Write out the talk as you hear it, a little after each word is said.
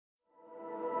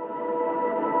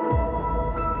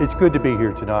It's good to be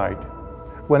here tonight.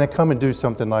 When I come and do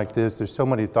something like this, there's so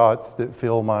many thoughts that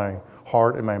fill my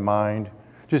heart and my mind.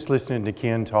 Just listening to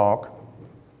Ken talk.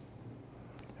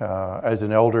 As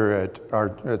an elder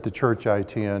at the church I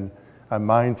attend, I'm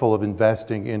mindful of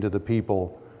investing into the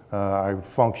people. I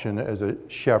function as a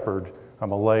shepherd.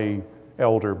 I'm a lay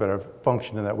elder, but I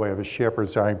function in that way of a shepherd,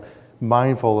 so I'm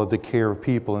mindful of the care of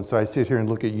people. And so I sit here and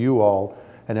look at you all,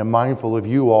 and I'm mindful of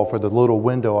you all for the little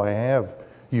window I have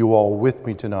you all with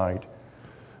me tonight.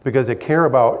 Because I care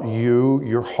about you,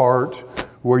 your heart,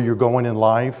 where you're going in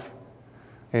life,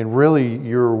 and really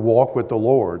your walk with the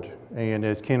Lord. And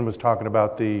as Ken was talking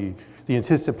about the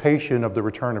anticipation of the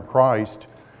return of Christ,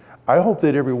 I hope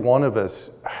that every one of us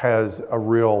has a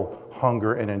real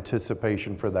hunger and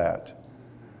anticipation for that.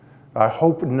 I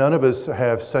hope none of us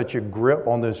have such a grip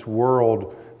on this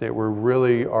world that we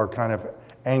really are kind of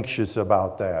anxious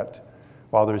about that.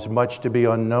 While there's much to be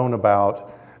unknown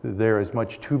about, there is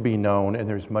much to be known, and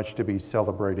there's much to be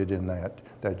celebrated in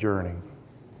that journey.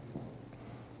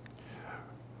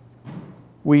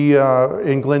 We,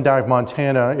 in Glendive,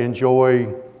 Montana,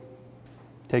 enjoy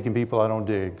taking people out on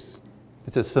digs.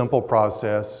 It's a simple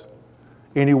process.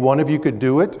 Any one of you could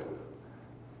do it.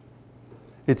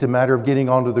 It's a matter of getting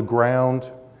onto the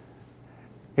ground.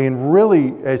 And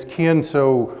really, as Ken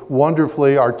so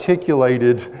wonderfully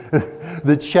articulated,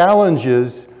 the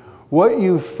challenges, what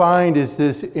you find is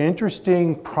this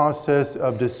interesting process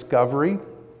of discovery.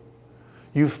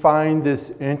 You find this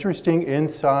interesting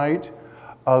insight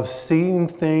of seeing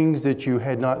things that you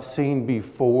had not seen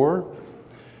before.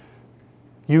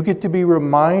 You get to be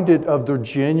reminded of the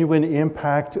genuine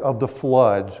impact of the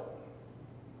flood,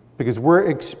 because we're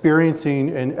experiencing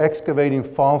and excavating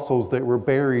fossils that were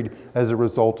buried as a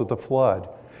result of the flood.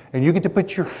 And you get to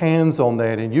put your hands on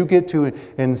that, and you get to,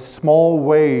 in small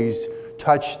ways,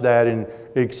 touch that and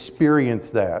experience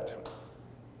that.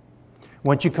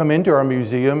 Once you come into our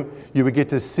museum, you would get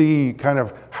to see kind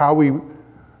of how we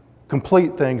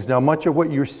complete things. Now, much of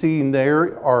what you're seeing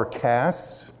there are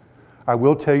casts. I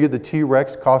will tell you the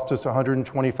T-Rex cost us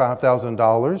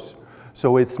 $125,000,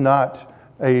 so it's not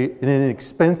an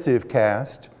inexpensive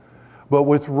cast. But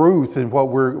with Ruth and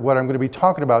what I'm going to be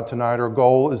talking about tonight, our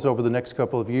goal is over the next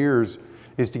couple of years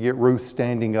is to get Ruth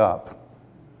standing up.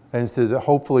 And so that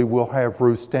hopefully we'll have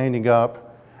Ruth standing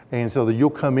up, and so that you'll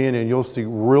come in and you'll see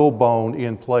real bone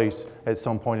in place at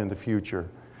some point in the future.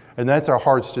 And that's our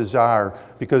heart's desire,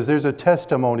 because there's a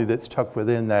testimony that's tucked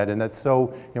within that, and that's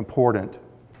so important.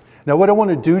 Now, what I want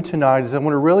to do tonight is I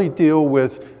want to really deal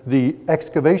with the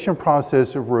excavation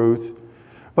process of Ruth,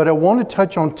 but I want to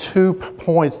touch on 2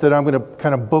 points that I'm going to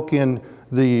kind of book in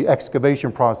the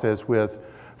excavation process with.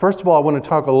 First of all, I want to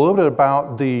talk a little bit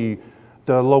about the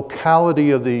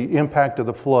locality of the impact of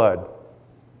the flood.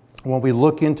 When we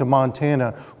look into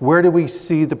Montana, where do we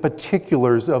see the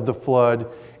particulars of the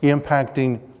flood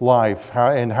impacting life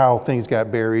and how things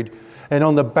got buried? And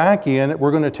on the back end,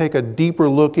 we're going to take a deeper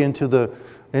look into the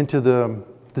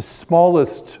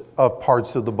smallest of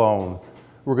parts of the bone.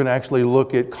 We're going to actually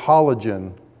look at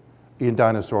collagen in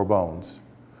dinosaur bones.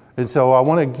 And so I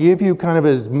want to give you kind of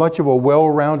as much of a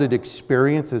well-rounded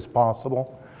experience as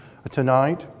possible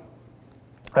tonight.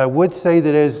 I would say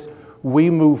that as we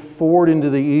move forward into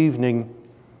the evening,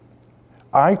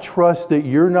 I trust that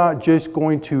you're not just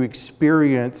going to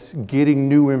experience getting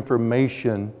new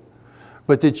information,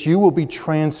 but that you will be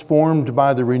transformed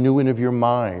by the renewing of your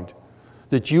mind.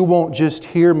 That you won't just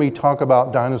hear me talk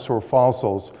about dinosaur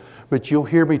fossils, but you'll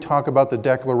hear me talk about the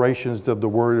declarations of the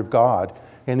Word of God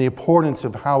and the importance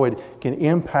of how it can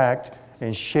impact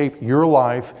and shape your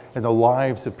life and the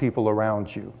lives of people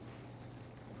around you.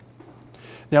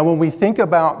 Now, when we think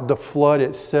about the flood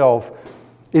itself,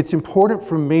 it's important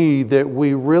for me that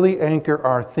we really anchor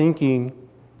our thinking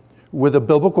with a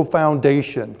biblical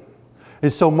foundation. And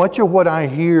so much of what I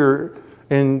hear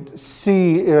and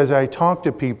see as I talk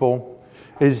to people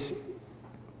is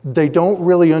they don't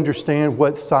really understand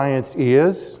what science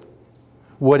is,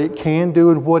 what it can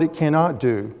do, and what it cannot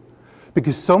do.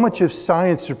 Because so much of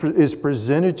science is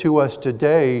presented to us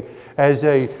today as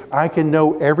I can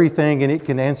know everything and it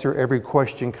can answer every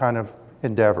question kind of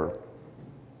endeavor.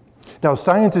 Now,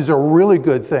 science is a really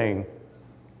good thing.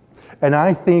 And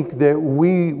I think that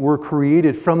we were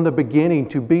created from the beginning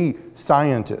to be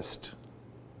scientists.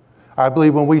 I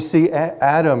believe when we see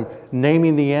Adam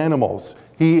naming the animals,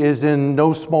 he is in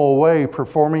no small way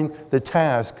performing the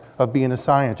task of being a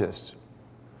scientist.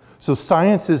 So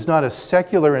science is not a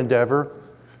secular endeavor.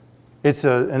 It's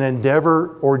an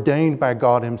endeavor ordained by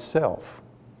God Himself.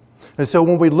 And so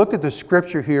when we look at the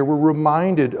scripture here, we're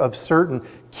reminded of certain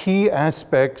key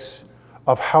aspects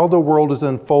of how the world is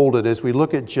unfolded as we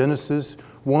look at Genesis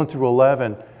 1 through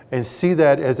 11 and see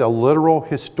that as a literal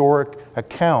historic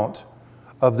account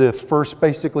of the first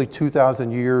basically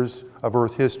 2,000 years of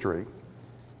Earth history.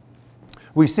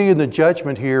 We see in the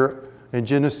judgment here in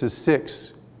Genesis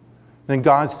 6, then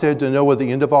God said to Noah,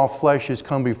 the end of all flesh has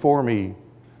come before me,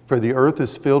 for the earth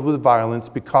is filled with violence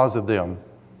because of them.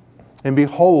 And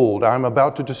behold, I am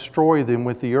about to destroy them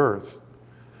with the earth.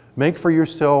 Make for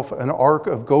yourself an ark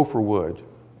of gopher wood.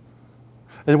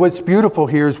 And what's beautiful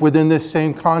here is within this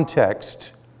same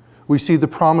context, we see the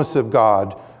promise of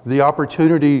God, the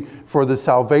opportunity for the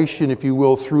salvation, if you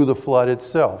will, through the flood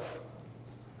itself.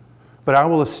 But I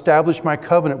will establish my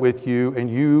covenant with you, and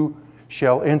you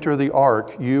shall enter the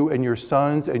ark, you and your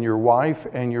sons and your wife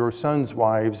and your sons'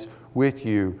 wives with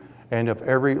you, and of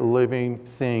every living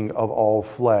thing of all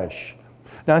flesh.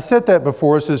 Now, I said that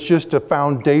before us as just a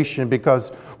foundation, because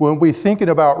when we're thinking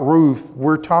about Ruth,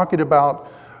 we're talking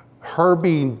about her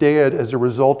being dead as a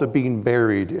result of being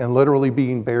buried, and literally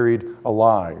being buried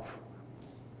alive.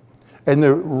 And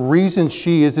the reason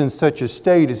she is in such a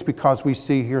state is because we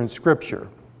see here in Scripture.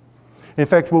 In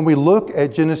fact, when we look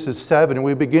at Genesis 7,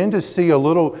 we begin to see a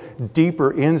little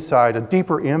deeper insight, a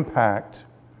deeper impact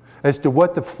as to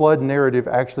what the flood narrative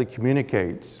actually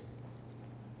communicates.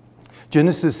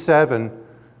 Genesis 7,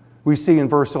 we see in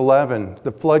verse 11,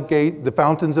 the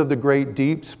fountains of the great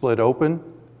deep split open,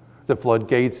 the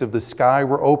floodgates of the sky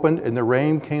were opened, and the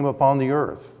rain came upon the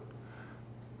earth.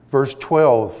 Verse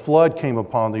 12, flood came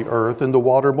upon the earth, and the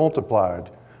water multiplied.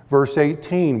 Verse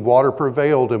 18, water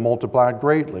prevailed and multiplied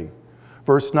greatly.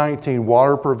 Verse 19,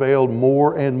 water prevailed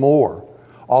more and more.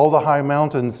 All the high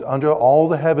mountains under all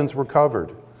the heavens were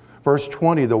covered. Verse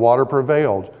 20, the water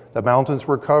prevailed. The mountains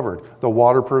were covered. The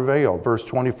water prevailed. Verse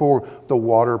 24, the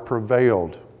water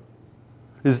prevailed.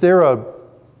 Is there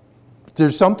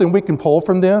something we can pull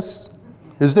from this?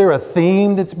 Is there a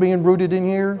theme that's being rooted in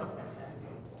here?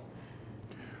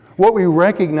 What we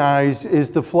recognize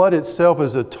is the flood itself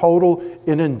is a total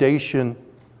inundation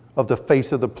of the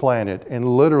face of the planet,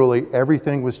 and literally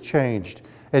everything was changed.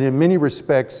 And in many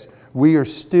respects, we are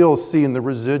still seeing the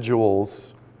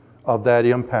residuals of that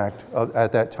impact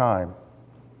at that time.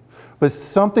 But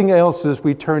something else as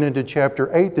we turn into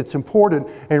chapter 8 that's important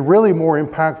and really more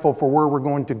impactful for where we're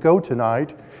going to go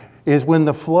tonight is when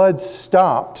the flood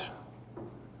stopped,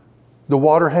 the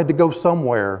water had to go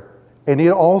somewhere, and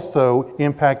it also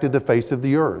impacted the face of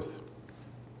the earth.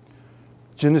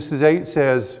 Genesis 8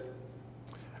 says,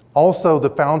 also the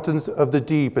fountains of the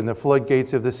deep and the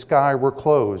floodgates of the sky were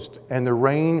closed, and the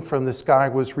rain from the sky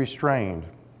was restrained.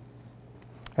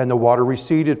 And the water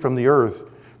receded from the earth,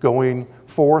 going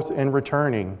forth and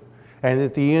returning. And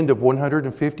at the end of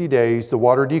 150 days, the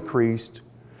water decreased.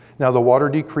 Now the water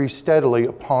decreased steadily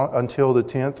until the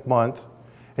 10th month.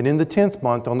 And in the 10th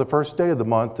month, on the first day of the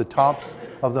month, the tops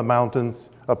of the mountains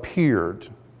appeared.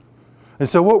 And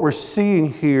so what we're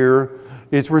seeing here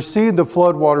is we're seeing the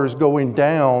floodwaters going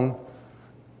down,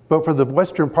 but for the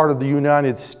western part of the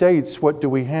United States, what do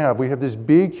we have? We have this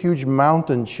big, huge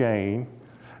mountain chain.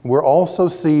 We're also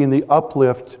seeing the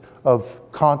uplift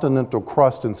of continental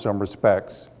crust in some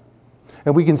respects.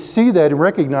 And we can see that and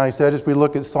recognize that as we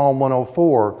look at Psalm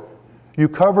 104. You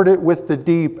covered it with the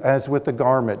deep as with a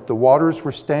garment. The waters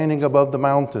were standing above the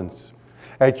mountains.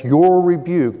 At your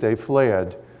rebuke they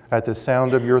fled. At the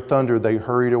sound of your thunder they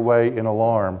hurried away in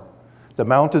alarm. The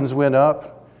mountains went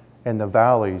up and the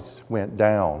valleys went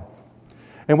down.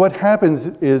 And what happens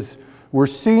is we're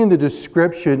seeing the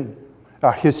description,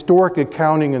 historic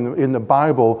accounting in the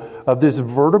Bible of this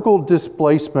vertical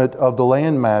displacement of the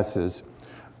land masses.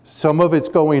 Some of it's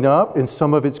going up and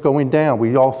some of it's going down.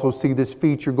 We also see this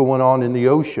feature going on in the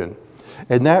ocean.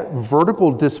 And that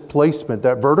vertical displacement,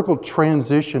 that vertical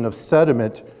transition of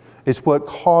sediment is what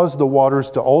caused the waters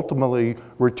to ultimately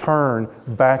return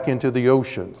back into the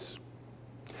oceans.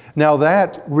 Now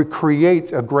that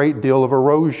creates a great deal of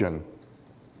erosion.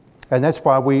 And that's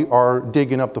why we are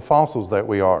digging up the fossils that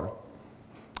we are.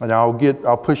 And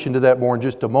I'll push into that more in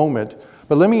just a moment.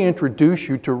 But let me introduce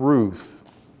you to Ruth.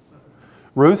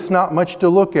 Ruth's not much to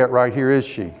look at right here, is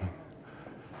she?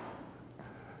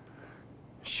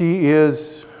 She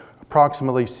is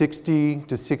approximately 60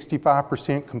 to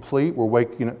 65% complete. We're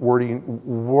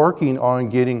working on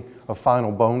getting a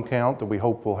final bone count that we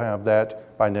hope we'll have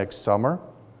that by next summer.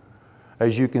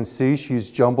 As you can see,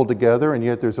 she's jumbled together, and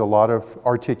yet there's a lot of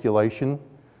articulation.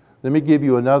 Let me give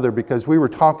you another, because we were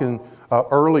talking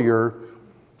earlier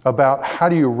about how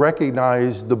do you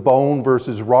recognize the bone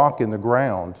versus rock in the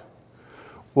ground.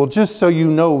 Well, just so you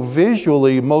know,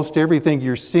 visually, most everything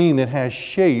you're seeing that has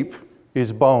shape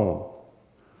is bone.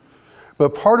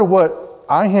 But part of what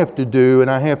I have to do, and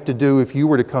I have to do if you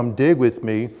were to come dig with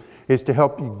me, is to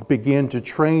help you begin to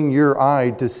train your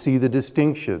eye to see the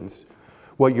distinctions.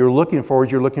 What you're looking for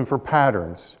is you're looking for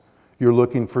patterns. You're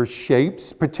looking for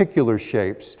shapes, particular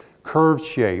shapes, curved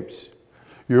shapes.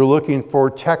 You're looking for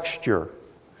texture.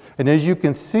 And as you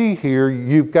can see here,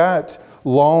 you've got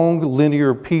long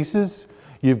linear pieces.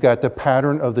 You've got the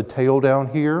pattern of the tail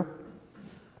down here.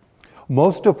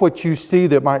 Most of what you see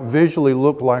that might visually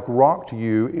look like rock to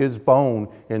you is bone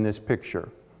in this picture.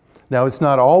 Now, it's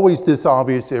not always this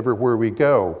obvious everywhere we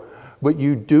go, but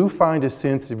you do find a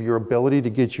sense of your ability to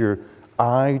get your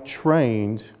eye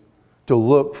trained to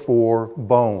look for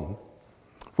bone.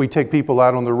 We take people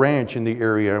out on the ranch in the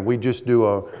area and we just do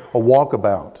a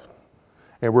walkabout.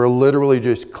 And we're literally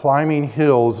just climbing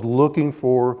hills looking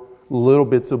for little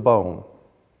bits of bone.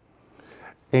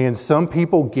 And some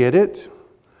people get it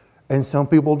and some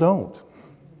people don't.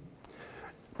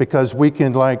 Because we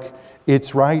can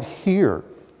it's right here.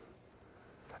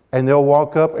 And they'll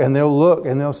walk up and they'll look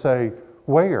and they'll say,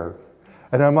 where?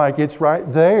 And I'm like, it's right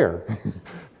there.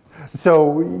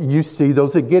 So you see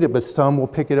those that get it, but some will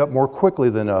pick it up more quickly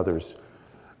than others.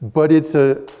 But it's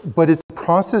a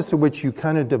process in which you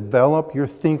kind of develop your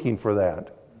thinking for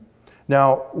that.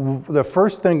 Now, the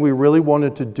first thing we really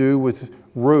wanted to do with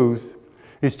Ruth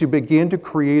is to begin to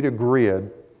create a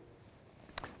grid.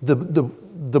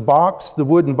 The box, the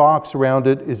wooden box around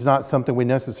it is not something we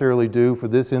necessarily do. For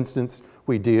this instance,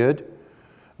 we did.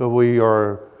 We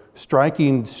are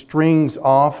striking strings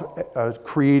off,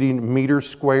 creating meter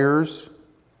squares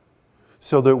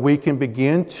so that we can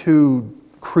begin to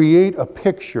create a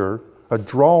picture, a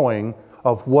drawing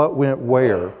of what went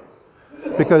where.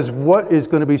 Because what is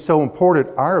going to be so important,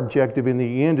 our objective in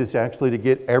the end is actually to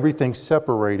get everything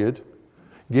separated,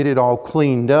 get it all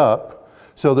cleaned up,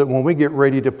 so that when we get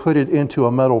ready to put it into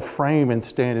a metal frame and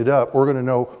stand it up, we're going to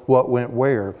know what went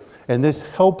where. And this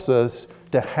helps us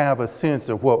to have a sense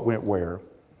of what went where.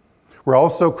 We're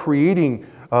also creating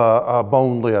a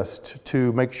bone list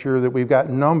to make sure that we've got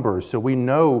numbers so we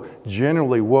know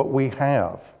generally what we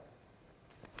have.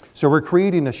 So we're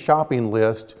creating a shopping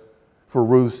list for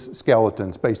Ruth's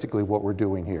skeletons, basically what we're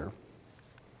doing here.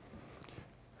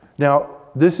 Now,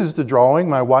 this is the drawing.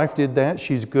 My wife did that.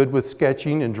 She's good with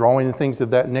sketching and drawing and things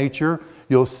of that nature.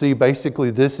 You'll see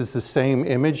basically this is the same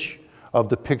image of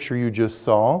the picture you just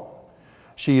saw.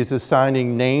 She is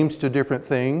assigning names to different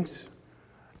things,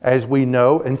 as we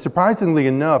know. And surprisingly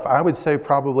enough, I would say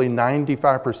probably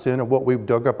 95% of what we've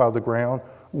dug up out of the ground,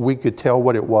 we could tell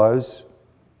what it was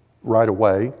right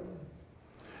away.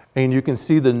 And you can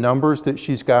see the numbers that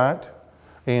she's got.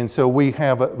 And so we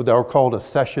have, they're called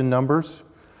accession numbers.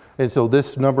 And so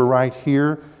this number right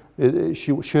here,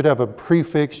 she should have a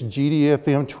prefix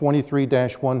GDFM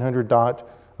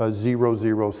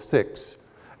 23-100.006.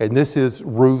 And this is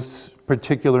Ruth's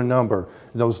particular number.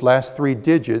 And those last 3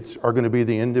 digits are going to be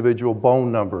the individual bone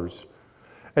numbers.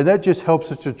 And that just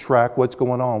helps us to track what's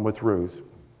going on with Ruth.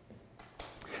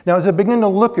 Now, as I begin to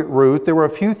look at Ruth, there were a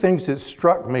few things that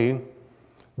struck me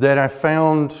that I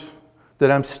found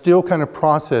that I'm still kind of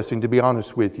processing, to be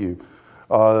honest with you.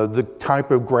 The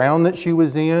type of ground that she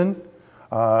was in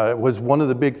was one of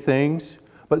the big things.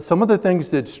 But some of the things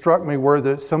that struck me were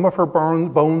that some of her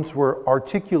bones were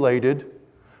articulated,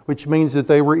 which means that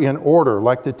they were in order,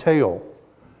 like the tail,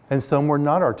 and some were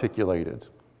not articulated.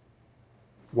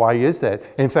 Why is that?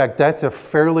 In fact, that's a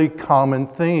fairly common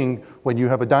thing when you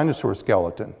have a dinosaur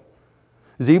skeleton.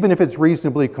 Is even if it's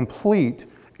reasonably complete,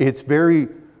 it's very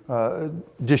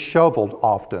disheveled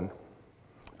often.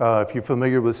 If you're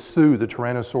familiar with Sue, the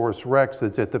Tyrannosaurus Rex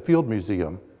that's at the Field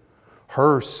Museum,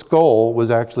 her skull was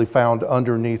actually found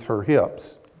underneath her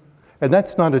hips. And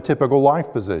that's not a typical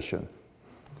life position.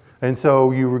 And so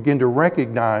you begin to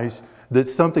recognize that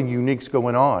something unique's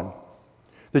going on.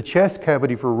 The chest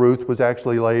cavity for Ruth was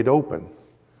actually laid open.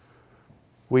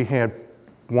 We had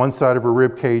one side of her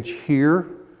rib cage here,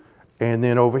 and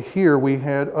then over here we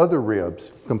had other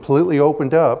ribs completely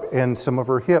opened up, and some of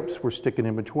her hips were sticking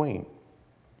in between.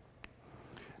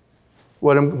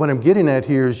 What I'm getting at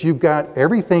here is you've got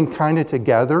everything kind of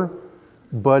together,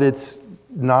 but it's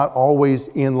not always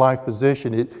in life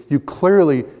position.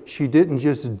 She didn't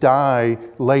just die,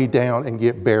 lay down, and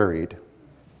get buried.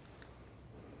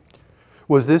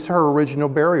 Was this her original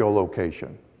burial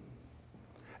location?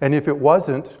 And if it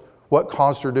wasn't, what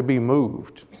caused her to be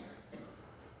moved?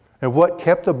 And what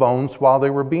kept the bones while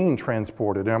they were being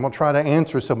transported? And I'm going to try to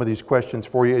answer some of these questions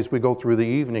for you as we go through the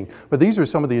evening. But these are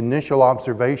some of the initial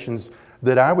observations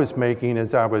that I was making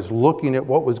as I was looking at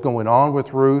what was going on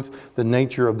with Ruth, the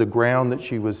nature of the ground that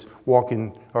she was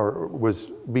walking or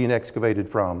was being excavated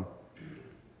from.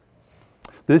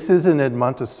 This is an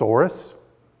Edmontosaurus.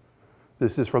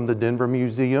 This is from the Denver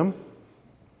Museum.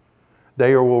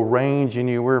 They will range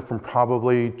anywhere from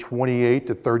probably 28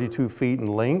 to 32 feet in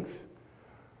length.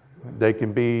 They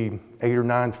can be 8 or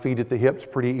 9 feet at the hips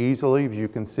pretty easily, as you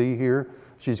can see here.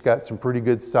 She's got some pretty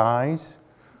good size.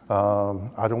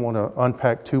 I don't want to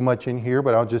unpack too much in here,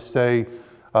 but I'll just say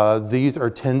these are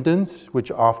tendons,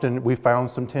 which often we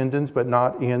found some tendons, but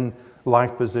not in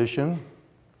life position.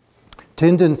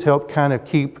 Tendons help kind of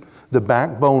keep the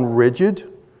backbone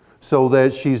rigid so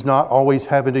that she's not always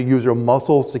having to use her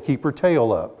muscles to keep her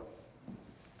tail up.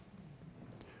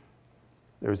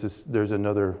 There's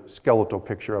another skeletal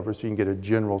picture of her so you can get a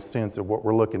general sense of what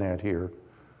we're looking at here.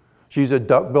 She's a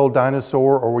duck-billed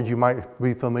dinosaur, or what you might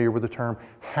be familiar with the term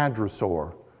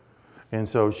hadrosaur. And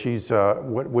so she's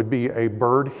what would be a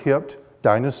bird-hipped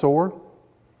dinosaur.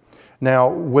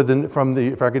 Now,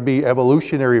 if I could be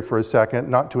evolutionary for a second,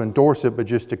 not to endorse it, but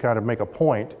just to kind of make a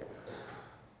point,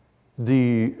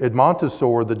 the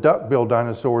Edmontosaur, the duck-billed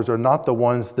dinosaurs, are not the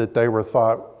ones that they were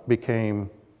thought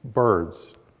became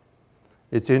birds.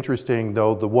 It's interesting,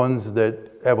 though, the ones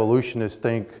that evolutionists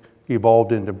think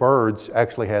evolved into birds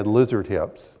actually had lizard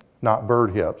hips, not bird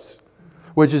hips,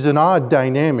 which is an odd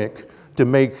dynamic to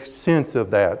make sense of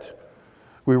that.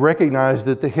 We recognize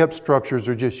that the hip structures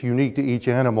are just unique to each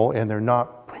animal, and they're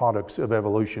not products of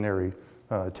evolutionary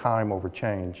time over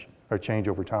change, or change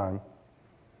over time.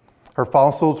 Her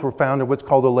fossils were found in what's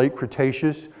called the late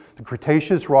Cretaceous. The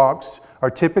Cretaceous rocks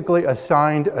are typically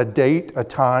assigned a date, a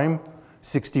time,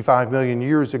 65 million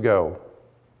years ago.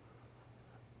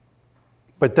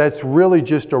 But that's really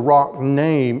just a rock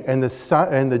name, and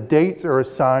the dates are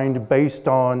assigned based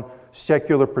on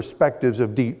secular perspectives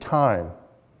of deep time.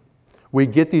 We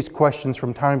get these questions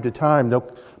from time to time.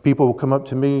 People will come up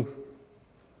to me,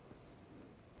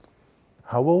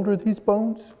 how old are these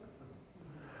bones?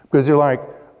 Because they're like,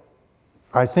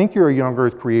 I think you're a young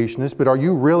earth creationist, but are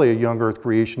you really a young earth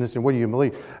creationist, and what do you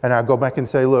believe? And I go back and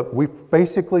say, look, we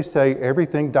basically say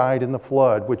everything died in the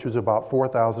flood, which was about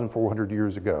 4,400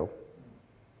 years ago.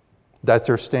 That's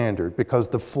our standard, because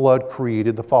the flood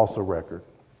created the fossil record.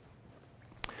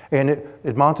 And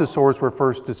Edmontosaurs were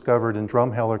first discovered in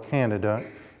Drumheller, Canada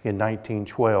in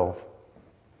 1912.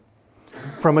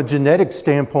 From a genetic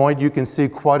standpoint, you can see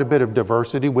quite a bit of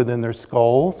diversity within their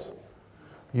skulls.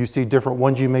 You see different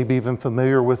ones. You may be even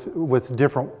familiar with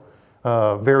different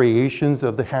variations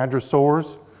of the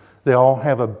hadrosaurs. They all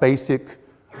have a basic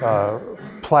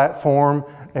platform,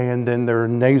 and then their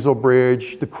nasal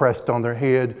bridge, the crest on their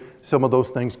head. Some of those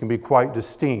things can be quite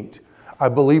distinct. I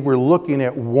believe we're looking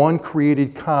at one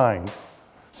created kind.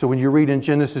 So when you read in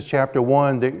Genesis chapter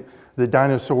 1 that the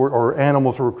dinosaur or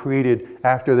animals were created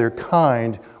after their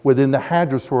kind, within the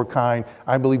hadrosaur kind,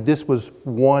 I believe this was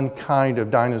one kind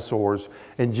of dinosaurs.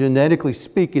 And genetically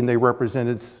speaking, they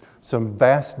represented some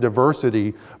vast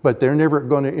diversity, but they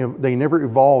never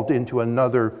evolved into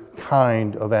another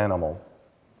kind of animal.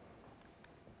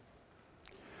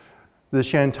 The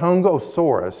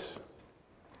Shantungosaurus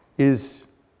is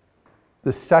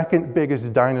the second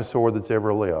biggest dinosaur that's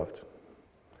ever lived.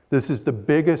 This is the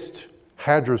biggest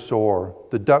hadrosaur,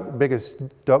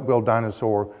 biggest duck-billed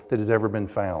dinosaur that has ever been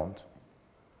found.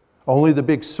 Only the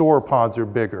big sauropods are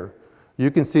bigger.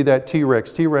 You can see that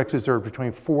T-Rex. T-Rexes are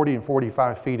between 40 and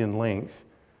 45 feet in length,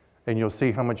 and you'll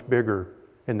see how much bigger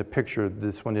in the picture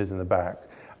this one is in the back.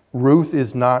 Ruth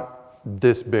is not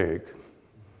this big.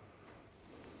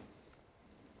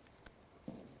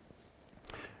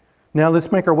 Now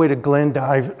let's make our way to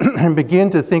Glendive and begin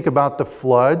to think about the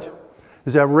flood.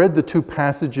 As I read the two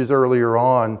passages earlier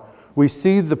on, we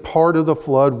see the part of the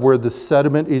flood where the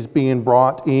sediment is being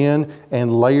brought in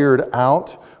and layered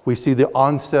out. We see the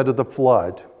onset of the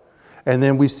flood. And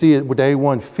then we see at day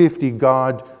 150,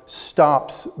 God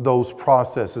stops those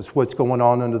processes. What's going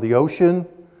on under the ocean,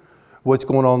 what's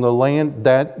going on the land,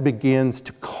 that begins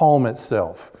to calm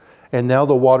itself. And now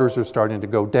the waters are starting to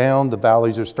go down, the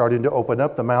valleys are starting to open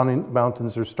up, the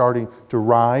mountains are starting to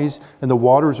rise, and the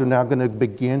waters are now going to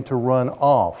begin to run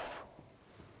off.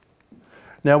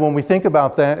 Now when we think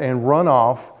about that and run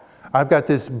off, I've got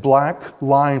this black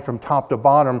line from top to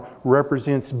bottom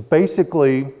represents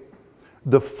basically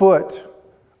the foot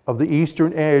of the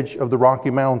eastern edge of the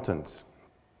Rocky Mountains.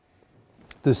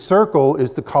 The circle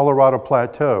is the Colorado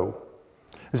Plateau.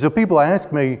 And so people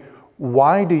ask me,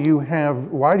 why do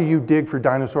you dig for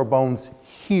dinosaur bones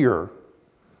here?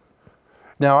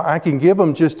 Now, I can give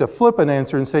them just a flippant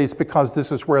answer and say it's because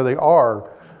this is where they are.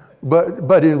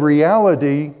 But in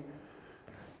reality,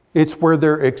 it's where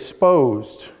they're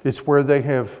exposed. It's where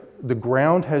the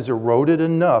ground has eroded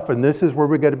enough. And this is where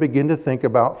we've got to begin to think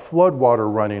about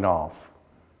floodwater running off.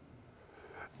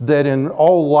 that in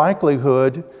all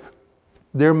likelihood,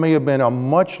 there may have been a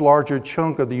much larger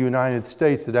chunk of the United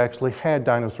States that actually had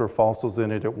dinosaur fossils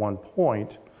in it at one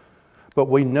point. But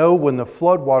we know when the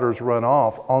floodwaters run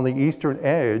off on the eastern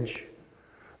edge,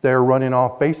 they're running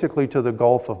off basically to the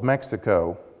Gulf of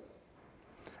Mexico.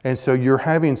 And so you're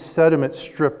having sediment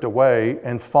stripped away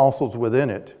and fossils within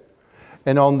it.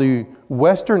 And on the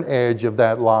western edge of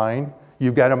that line,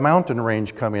 you've got a mountain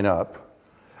range coming up.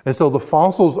 And so the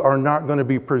fossils are not going to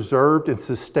be preserved and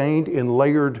sustained in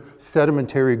layered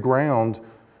sedimentary ground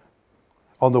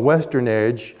on the western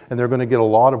edge, and they're going to get a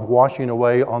lot of washing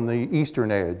away on the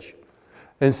eastern edge.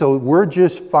 And so we're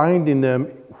just finding them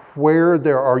where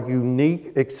there are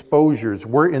unique exposures.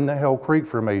 We're in the Hell Creek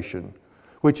Formation,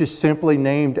 which is simply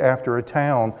named after a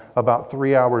town about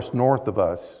 3 hours north of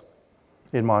us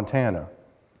in Montana.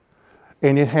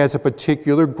 And it has a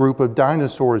particular group of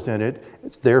dinosaurs in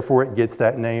it. Therefore, it gets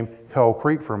that name, Hell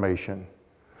Creek Formation.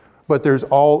 But there's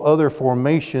all other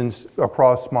formations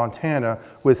across Montana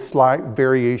with slight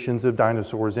variations of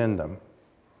dinosaurs in them.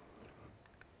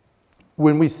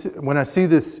 When I see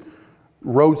this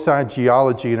roadside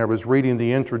geology, and I was reading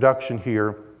the introduction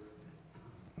here,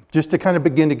 just to kind of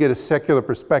begin to get a secular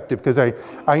perspective, because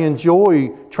I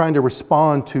enjoy trying to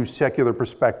respond to secular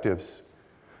perspectives.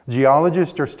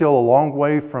 Geologists are still a long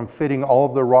way from fitting all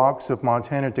of the rocks of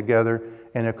Montana together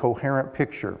in a coherent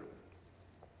picture.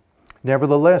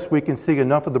 Nevertheless, we can see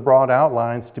enough of the broad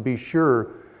outlines to be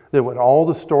sure that when all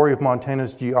the story of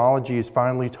Montana's geology is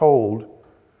finally told,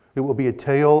 it will be a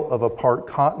tale of a part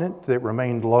continent that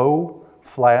remained low,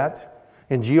 flat,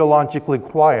 and geologically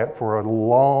quiet for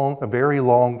a very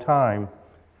long time,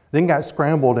 then got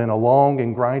scrambled in a long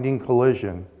and grinding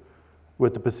collision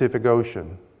with the Pacific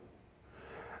Ocean.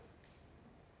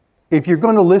 If you're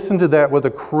going to listen to that with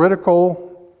a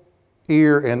critical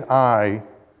ear and eye,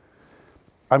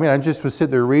 I just was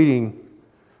sitting there reading,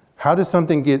 how does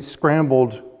something get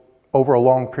scrambled over a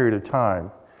long period of time?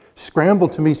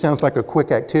 Scrambled to me sounds like a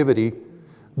quick activity,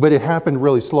 but it happened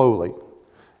really slowly.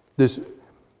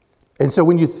 And so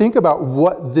when you think about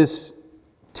what this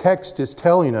text is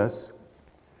telling us,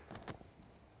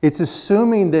 it's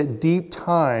assuming that deep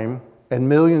time and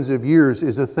millions of years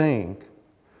is a thing.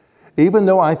 Even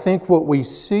though I think what we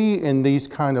see in this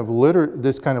kind of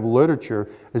literature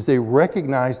is they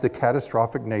recognize the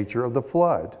catastrophic nature of the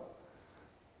flood.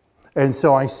 And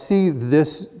so I see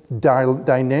this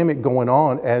dynamic going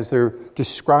on as they're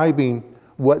describing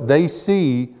what they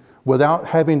see without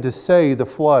having to say the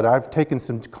flood. I've taken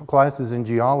some classes in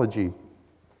geology.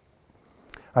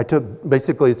 It's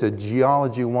a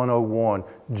Geology 101,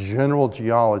 General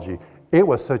Geology. It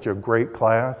was such a great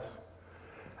class.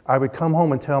 I would come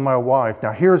home and tell my wife,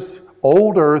 now here's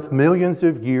old Earth, millions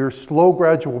of years, slow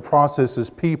gradual processes,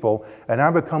 people, and I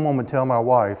would come home and tell my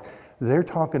wife, they're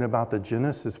talking about the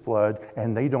Genesis flood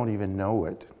and they don't even know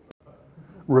it.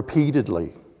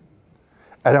 Repeatedly.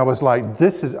 And I was like,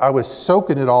 I was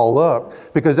soaking it all up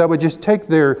because I would just take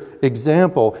their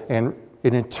example and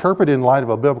interpret in light of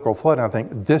a biblical flood, and I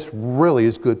think this really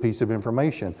is a good piece of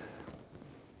information.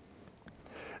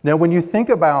 Now, when you think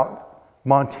about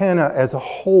Montana as a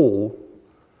whole,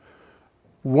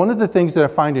 one of the things that I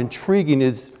find intriguing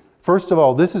is, first of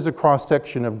all, this is a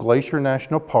cross-section of Glacier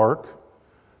National Park.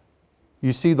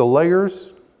 You see the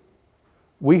layers.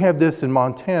 We have this in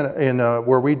Montana,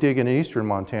 where we dig in eastern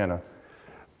Montana.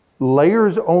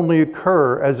 Layers only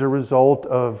occur as a result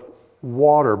of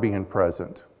water being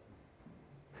present.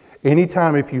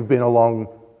 Anytime if you've been along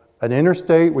an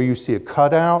interstate where you see a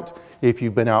cutout, if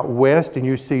you've been out west and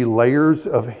you see layers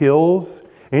of hills,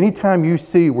 anytime you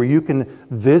see where you can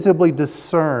visibly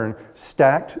discern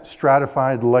stacked,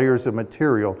 stratified layers of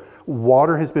material,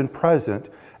 water has been present.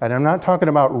 And I'm not talking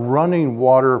about running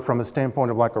water from a standpoint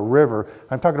of like a river.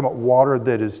 I'm talking about water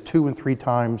that is 2 and 3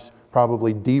 times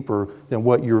probably deeper than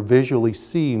what you're visually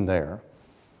seeing there.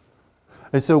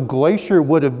 And so Glacier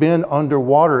would have been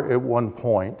underwater at one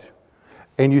point.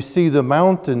 And you see the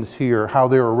mountains here, how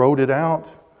they're eroded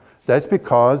out. That's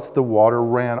because the water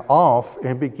ran off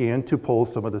and began to pull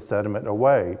some of the sediment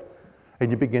away. And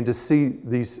you begin to see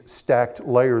these stacked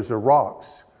layers of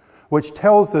rocks, which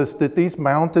tells us that these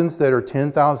mountains that are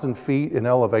 10,000 feet in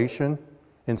elevation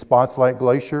in spots like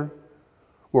Glacier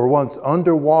were once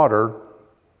underwater,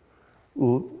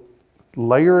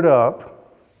 layered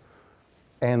up,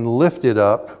 and lifted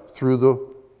up through the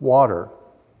water.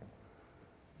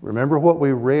 Remember what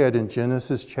we read in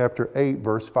Genesis chapter 8,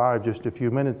 verse 5 just a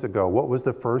few minutes ago. What was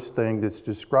the first thing that's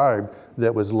described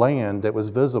that was land that was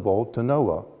visible to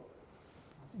Noah?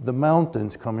 The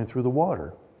mountains coming through the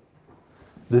water.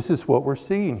 This is what we're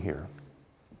seeing here.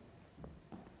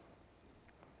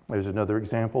 There's another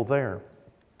example there.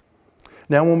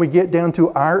 Now when we get down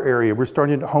to our area, we're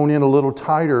starting to hone in a little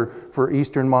tighter for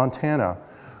eastern Montana.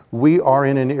 We are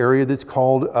in an area that's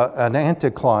called an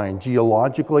anticline.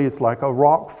 Geologically, it's like a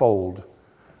rock fold.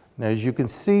 Now, as you can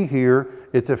see here,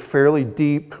 it's a fairly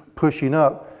deep pushing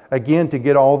up. Again, to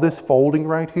get all this folding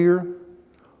right here,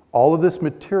 all of this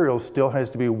material still has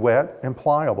to be wet and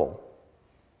pliable.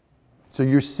 So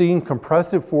you're seeing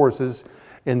compressive forces,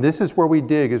 and this is where we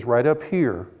dig, is right up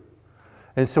here.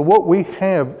 And so what we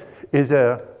have is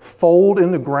a fold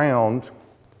in the ground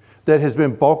that has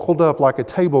been buckled up like a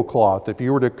tablecloth. If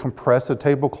you were to compress a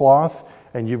tablecloth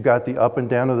and you've got the up and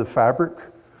down of the fabric,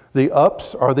 the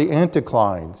ups are the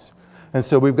anticlines. And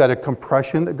so we've got a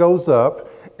compression that goes up,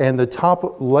 and the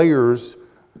top layers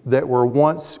that were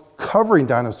once covering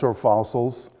dinosaur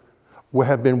fossils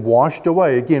have been washed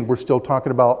away. Again, we're still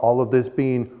talking about all of this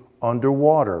being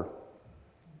underwater.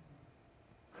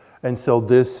 And so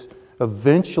this,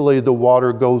 eventually the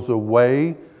water goes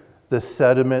away, the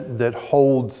sediment that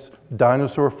holds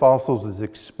dinosaur fossils is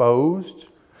exposed.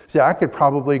 See, I could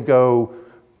probably go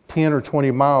 10 or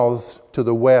 20 miles to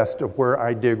the west of where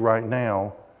I dig right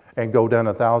now and go down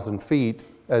 1,000 feet,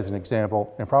 as an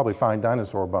example, and probably find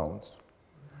dinosaur bones.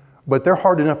 But they're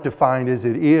hard enough to find as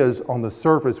it is on the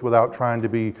surface without trying to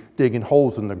be digging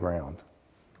holes in the ground.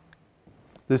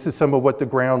 This is some of what the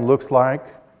ground looks like.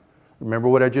 Remember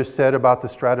what I just said about the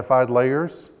stratified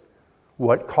layers?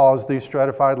 What caused these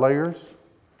stratified layers?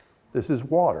 This is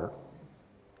water.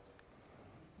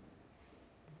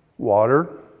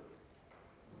 Water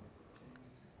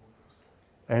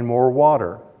and more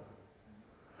water.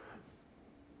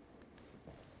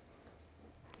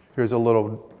 Here's a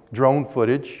little drone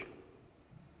footage.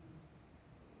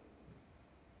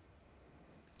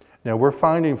 Now we're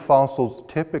finding fossils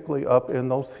typically up in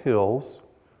those hills,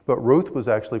 but Ruth was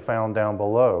actually found down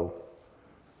below.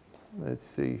 Let's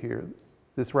see here.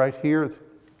 This right here,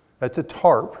 that's a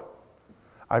tarp.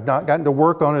 I've not gotten to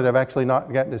work on it. I've actually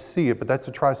not gotten to see it, but that's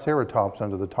a triceratops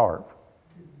under the tarp.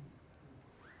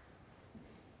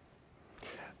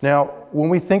 Now, when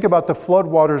we think about the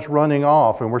floodwaters running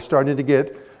off, and we're starting to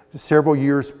get several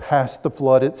years past the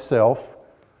flood itself,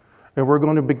 and we're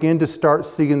going to begin to start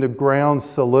seeing the ground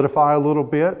solidify a little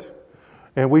bit,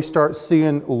 and we start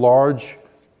seeing large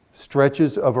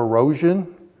stretches of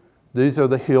erosion. These are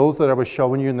the hills that I was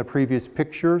showing you in the previous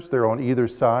pictures. They're on either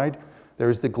side.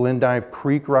 There's the Glendive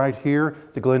Creek right here.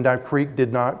 The Glendive Creek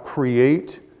did not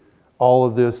create all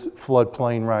of this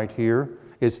floodplain right here.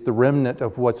 It's the remnant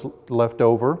of what's left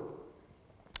over.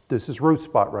 This is Ruth's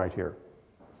spot right here.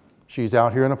 She's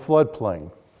out here in a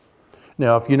floodplain.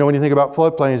 Now, if you know anything about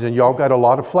floodplains, and y'all got a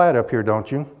lot of flat up here,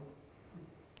 don't you?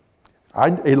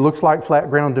 It looks like flat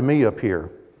ground to me up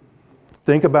here.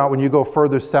 Think about when you go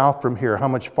further south from here, how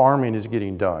much farming is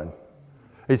getting done.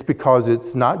 It's because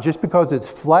it's not just because it's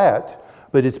flat,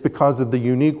 but it's because of the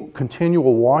unique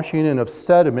continual washing in of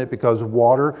sediment, because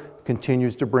water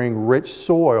continues to bring rich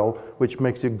soil, which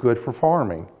makes it good for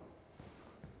farming.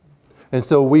 And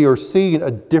so we are seeing a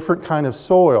different kind of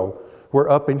soil, where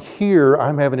up in here,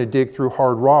 I'm having to dig through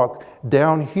hard rock.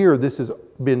 Down here, this has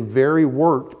been very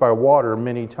worked by water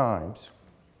many times.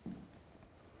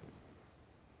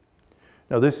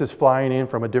 Now this is flying in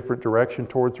from a different direction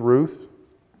towards Ruth.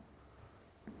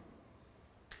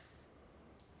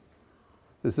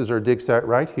 This is our dig site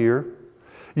right here.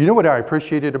 You know what I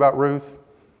appreciated about Ruth?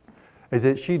 Is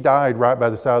that she died right by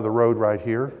the side of the road right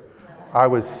here. I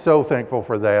was so thankful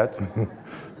for that.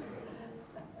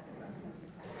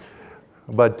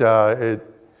 But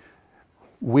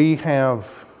we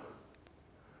have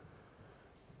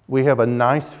a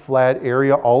nice flat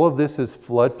area. All of this is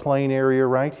floodplain area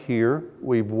right here.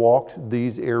 We've walked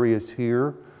these areas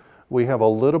here. We have a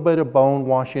little bit of bone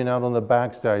washing out on the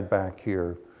backside back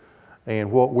here.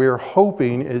 And what we're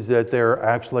hoping is that there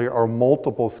actually are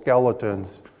multiple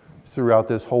skeletons throughout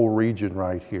this whole region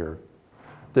right here.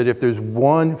 That if there's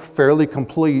one fairly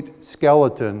complete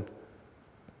skeleton,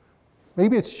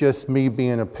 maybe it's just me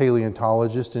being a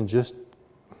paleontologist and just,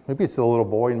 maybe it's the little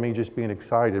boy and me just being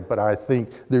excited, but I think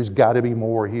there's got to be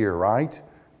more here, right?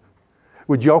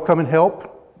 Would y'all come and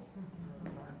help?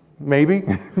 Maybe?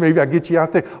 Maybe I get you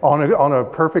out there on a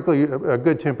perfectly a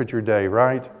good temperature day,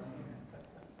 right?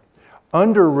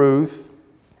 Under Ruth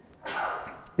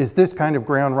is this kind of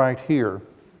ground right here.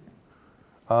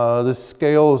 The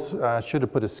scales, I should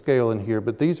have put a scale in here,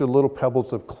 but these are little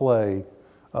pebbles of clay.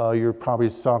 You're probably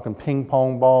talking ping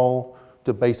pong ball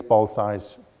to baseball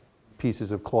size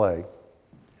pieces of clay.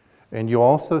 And you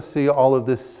also see all of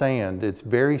this sand. It's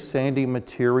very sandy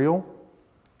material.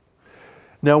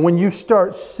 Now, when you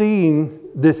start seeing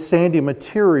this sandy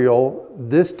material,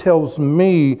 this tells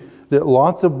me that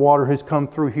lots of water has come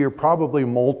through here probably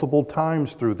multiple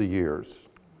times through the years.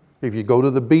 If you go to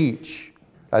the beach,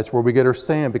 that's where we get our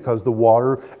sand because the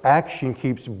water action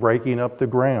keeps breaking up the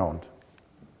ground.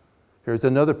 Here's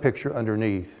another picture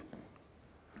underneath.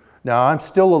 Now, I'm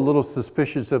still a little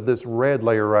suspicious of this red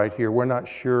layer right here. We're not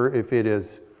sure if it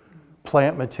is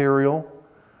plant material,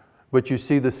 but you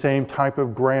see the same type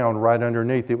of ground right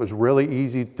underneath. It was really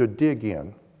easy to dig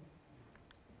in.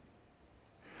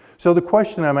 So the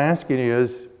question I'm asking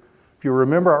is, if you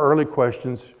remember our early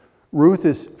questions, Ruth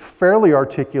is fairly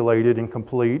articulated and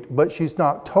complete, but she's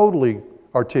not totally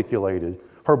articulated.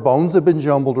 Her bones have been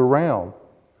jumbled around.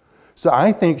 So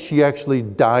I think she actually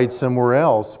died somewhere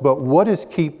else. But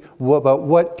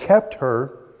what kept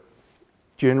her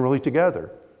generally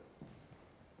together?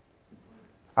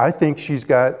 I think she's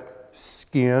got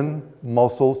skin,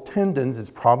 muscles, tendons.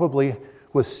 It probably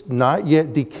was not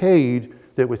yet decayed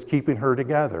that was keeping her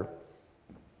together.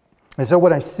 And so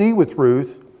what I see with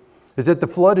Ruth is at the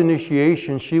flood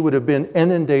initiation, she would have been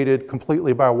inundated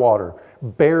completely by water,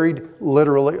 buried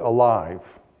literally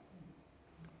alive.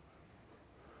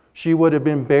 She would have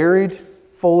been buried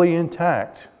fully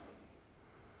intact.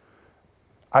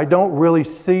 I don't really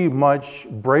see much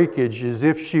breakage as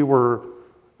if she were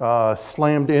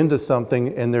slammed into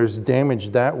something and there's damage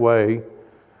that way.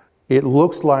 It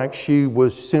looks like she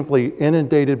was simply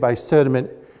inundated by sediment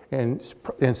and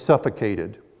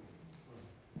suffocated.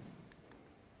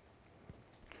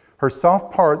 Her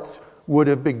soft parts would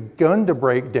have begun to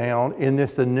break down in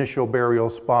this initial burial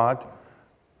spot,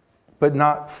 but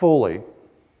not fully.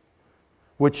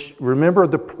 Which, remember,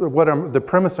 the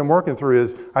premise I'm working through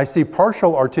is I see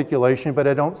partial articulation, but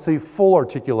I don't see full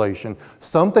articulation.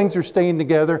 Some things are staying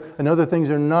together, and other things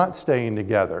are not staying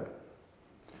together.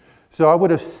 So I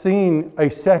would have seen a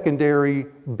secondary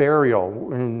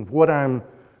burial, and what I'm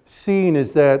seeing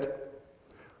is that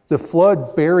the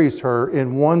flood buries her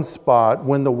in one spot.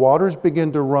 When the waters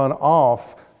begin to run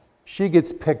off, she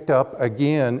gets picked up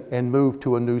again and moved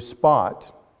to a new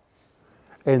spot.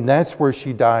 And that's where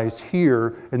she dies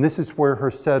here. And this is where her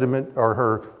sediment or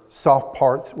her soft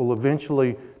parts will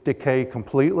eventually decay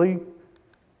completely.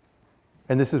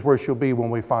 And this is where she'll be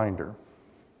when we find her.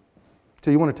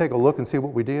 So you want to take a look and see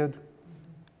what we did?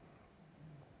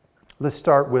 Let's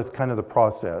start with kind of the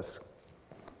process.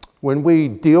 When we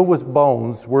deal with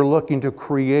bones, we're looking to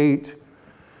create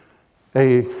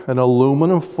an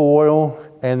aluminum foil,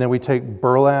 and then we take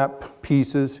burlap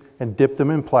pieces and dip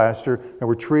them in plaster, and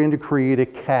we're trying to create a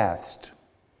cast.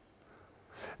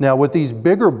 Now with these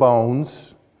bigger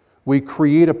bones, we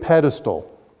create a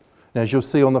pedestal. And as you'll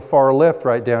see on the far left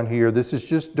right down here, this is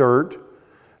just dirt.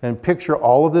 And picture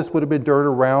all of this would have been dirt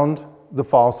around the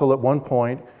fossil at one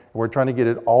point, and we're trying to get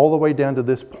it all the way down to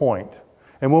this point.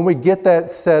 And when we get that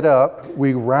set up,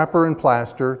 we wrap her in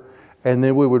plaster, and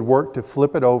then we would work to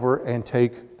flip it over and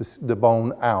take the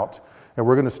bone out. And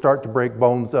we're going to start to break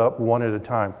bones up one at a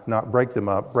time. Not break them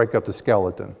up, break up the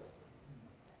skeleton.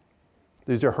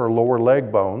 These are her lower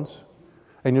leg bones.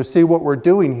 And you'll see what we're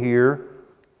doing here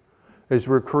is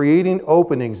we're creating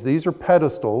openings. These are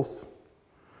pedestals.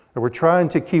 And we're trying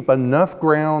to keep enough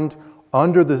ground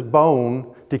under this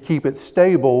bone to keep it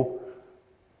stable,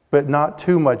 but not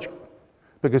too much.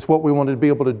 Because what we want to be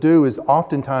able to do is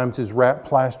oftentimes is wrap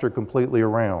plaster completely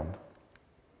around.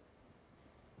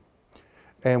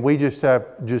 And we just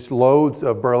have loads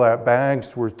of burlap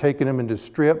bags. We're taking them into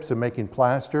strips and making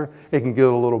plaster. It can get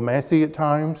a little messy at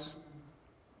times.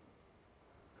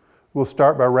 We'll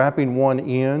start by wrapping one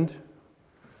end,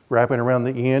 wrapping around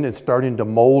the end and starting to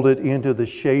mold it into the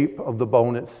shape of the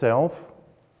bone itself.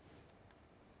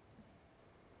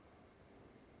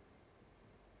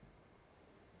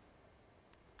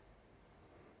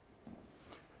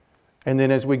 And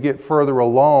then as we get further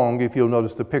along, if you'll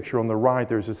notice the picture on the right,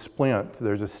 there's a splint,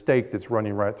 there's a stake that's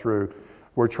running right through.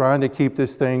 We're trying to keep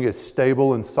this thing as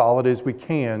stable and solid as we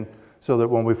can so that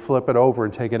when we flip it over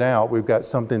and take it out, we've got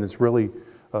something that's really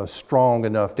strong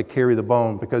enough to carry the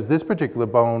bone. Because this particular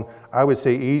bone, I would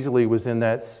say easily was in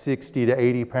that 60 to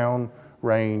 80 pound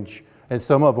range, and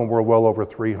some of them were well over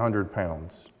 300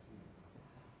 pounds.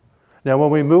 Now when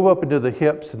we move up into the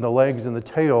hips and the legs and the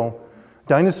tail,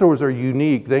 dinosaurs are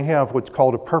unique. They have what's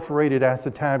called a perforated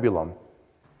acetabulum.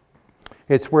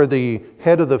 It's where the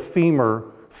head of the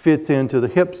femur fits into the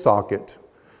hip socket.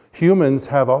 Humans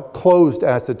have a closed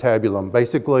acetabulum.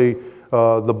 Basically,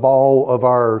 the ball of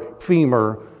our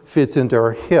femur fits into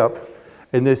our hip,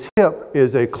 and this hip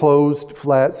is a closed,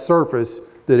 flat surface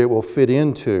that it will fit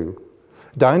into.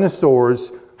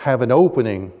 Dinosaurs have an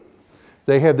opening.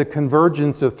 they have the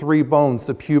convergence of three bones,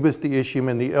 the pubis, the ischium,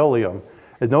 and the ilium.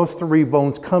 And those three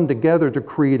bones come together to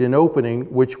create an opening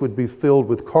which would be filled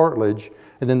with cartilage,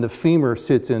 and then the femur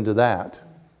sits into that.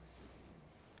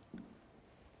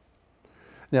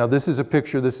 Now this is a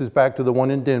picture, this is back to the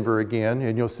one in Denver again,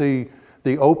 and you'll see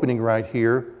the opening right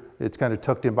here. It's kind of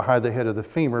tucked in behind the head of the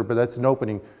femur, but that's an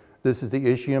opening. This is the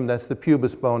ischium, that's the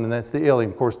pubis bone, and that's the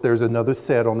ilium. Of course, there's another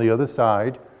set on the other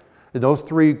side. And those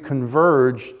three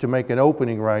converge to make an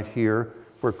opening right here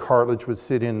where cartilage would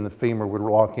sit in and the femur would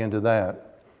lock into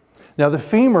that. Now the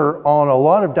femur on a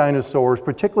lot of dinosaurs,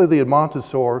 particularly the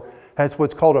Edmontosaur, has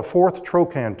what's called a fourth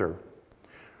trochanter.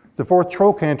 The fourth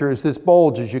trochanter is this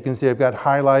bulge, as you can see, I've got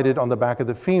highlighted on the back of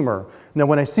the femur. Now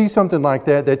when I see something like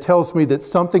that, that tells me that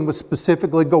something was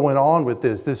specifically going on with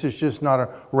this. This is just not a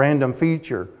random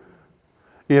feature.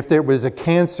 If there was a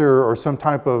cancer or some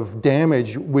type of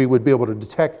damage, we would be able to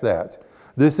detect that.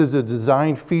 This is a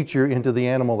designed feature into the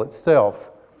animal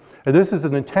itself. And this is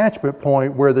an attachment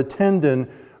point where the tendon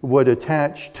would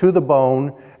attach to the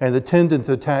bone, and the tendon's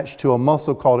attached to a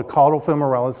muscle called a caudal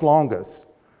femoralis longus.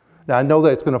 Now I know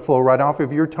that's going to flow right off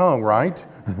of your tongue, right?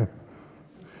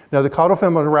 Now the caudal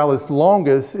femoralis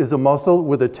longus is a muscle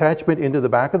with attachment into the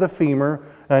back of the femur,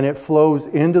 and it flows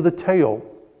into the tail.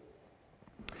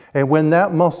 And when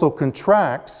that muscle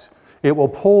contracts, it will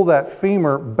pull that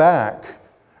femur back.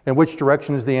 In which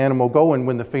direction is the animal going?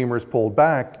 When the femur is pulled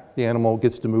back, the animal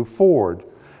gets to move forward.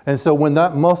 And so when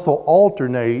that muscle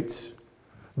alternates,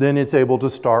 then it's able to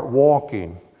start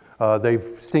walking. They've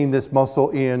seen this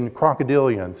muscle in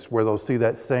crocodilians, where they'll see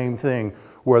that same thing,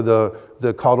 where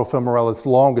the caudal femoralis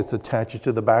longus attaches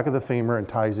to the back of the femur and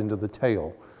ties into the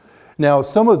tail. Now,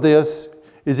 some of this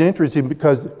is interesting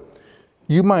because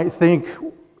you might think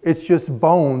it's just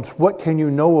bones. What can you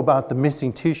know about the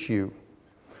missing tissue?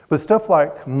 But stuff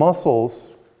like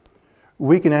muscles,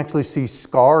 we can actually see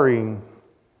scarring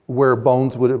where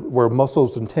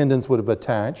muscles and tendons would have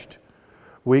attached.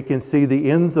 We can see the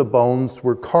ends of bones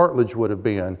where cartilage would have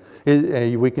been.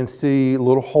 We can see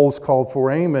little holes called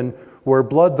foramen where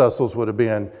blood vessels would have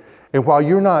been. And while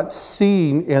you're not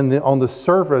seeing on the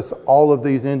surface all of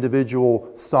these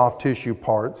individual soft tissue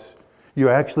parts, you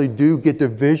actually do get to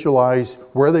visualize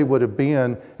where they would have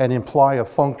been and imply a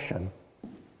function.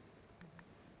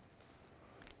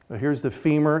 Here's the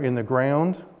femur in the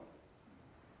ground.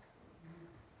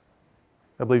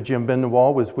 I believe Jim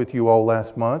Bendewall was with you all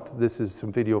last month. This is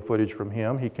some video footage from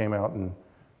him. He came out and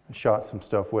shot some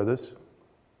stuff with us.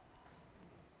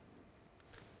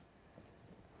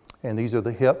 And these are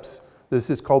the hips. This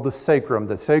is called the sacrum.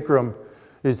 The sacrum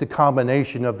is the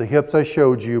combination of the hips I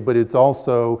showed you, but it's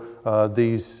also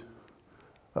these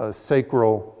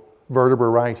sacral vertebrae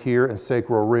right here and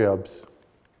sacral ribs.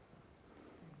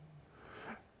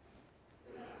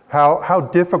 How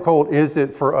difficult is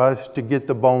it for us to get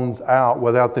the bones out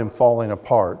without them falling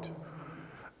apart?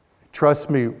 Trust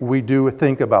me, we do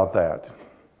think about that.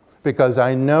 Because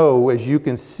I know, as you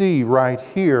can see right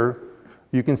here,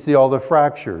 you can see all the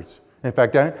fractures. In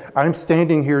fact, I'm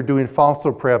standing here doing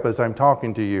fossil prep as I'm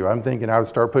talking to you. I'm thinking I would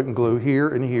start putting glue here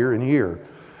and here and here.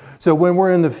 So when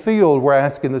we're in the field, we're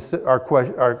asking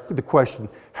the question,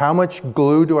 how much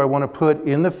glue do I want to put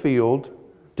in the field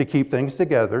to keep things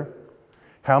together?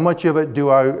 How much of it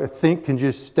do I think can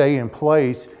just stay in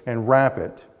place and wrap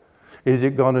it? Is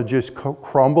it going to just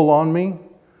crumble on me?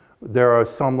 There are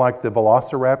some like the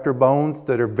velociraptor bones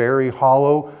that are very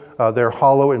hollow. They're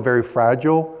hollow and very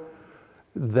fragile.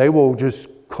 They will just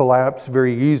collapse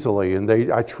very easily, and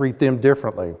I treat them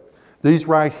differently. These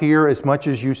right here, as much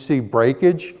as you see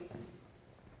breakage,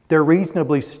 they're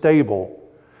reasonably stable.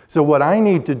 So what I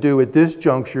need to do at this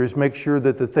juncture is make sure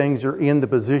that the things are in the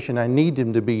position I need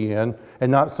them to be in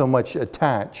and not so much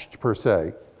attached per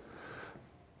se.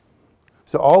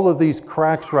 So all of these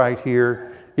cracks right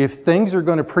here, if things are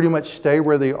going to pretty much stay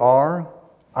where they are,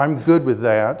 I'm good with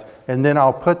that. And then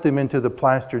I'll put them into the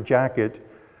plaster jacket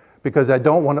because I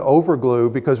don't want to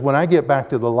overglue, because when I get back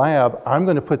to the lab, I'm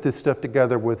going to put this stuff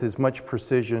together with as much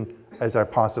precision as I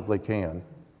possibly can.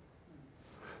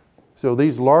 So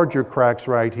these larger cracks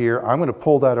right here, I'm going to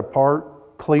pull that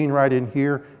apart, clean right in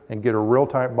here, and get a real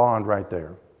tight bond right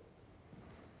there.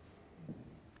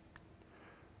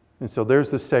 And so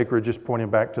there's the sacrum, just pointing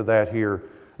back to that here.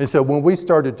 And so when we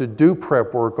started to do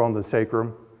prep work on the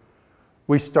sacrum,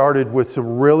 we started with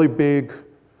some really big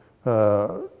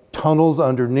tunnels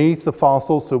underneath the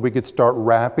fossil so we could start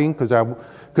wrapping,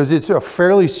 because it's a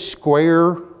fairly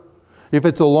square. If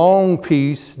it's a long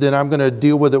piece, then I'm going to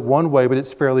deal with it one way, but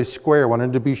it's fairly square. I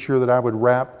wanted to be sure that I would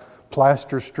wrap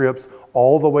plaster strips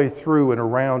all the way through and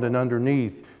around and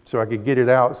underneath so I could get it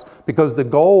out. Because the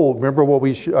goal, remember what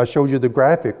I showed you the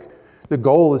graphic, the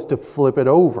goal is to flip it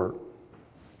over.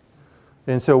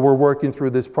 And so we're working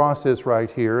through this process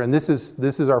right here, and this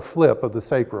is our flip of the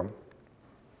sacrum.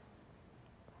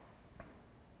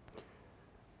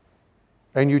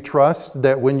 And you trust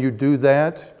that when you do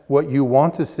that, what you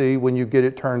want to see when you get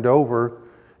it turned over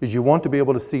is you want to be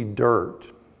able to see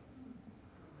dirt.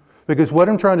 Because what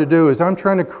I'm trying to do is I'm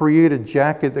trying to create a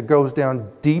jacket that goes down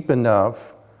deep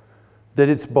enough that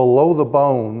it's below the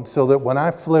bone, so that when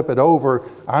I flip it over,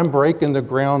 I'm breaking the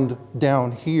ground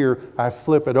down here, I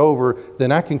flip it over,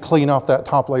 then I can clean off that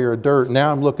top layer of dirt.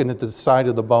 Now I'm looking at the side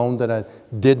of the bone that I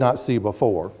did not see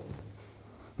before.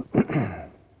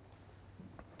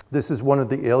 This is one of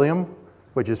the ilium,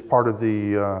 which is part of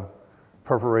the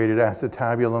perforated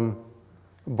acetabulum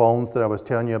bones that I was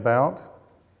telling you about.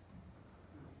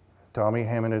 Tommy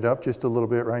hamming it up just a little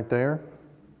bit right there.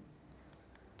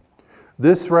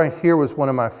 This right here was one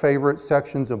of my favorite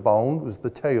sections of bone, was the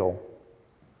tail.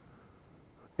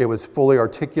 It was fully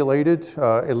articulated,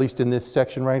 at least in this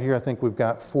section right here. I think we've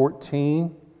got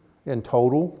 14 in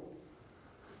total.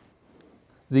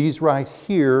 These right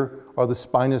here are the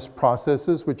spinous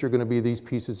processes, which are going to be these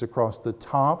pieces across the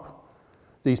top.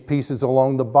 These pieces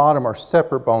along the bottom are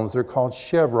separate bones. They're called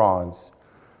chevrons.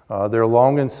 They're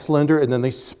long and slender, and then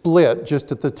they split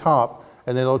just at the top,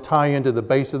 and then they'll tie into the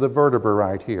base of the vertebra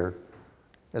right here.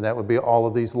 And that would be all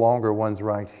of these longer ones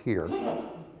right here.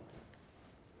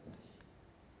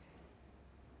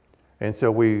 And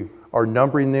so we are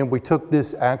numbering them. We took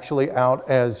this actually out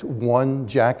as one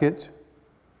jacket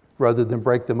rather than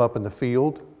break them up in the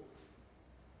field.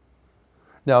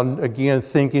 Now, again,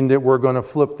 thinking that we're going to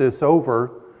flip this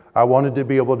over, I wanted to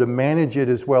be able to manage it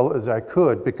as well as I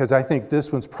could, because I think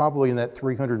this one's probably in that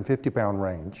 350-pound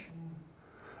range.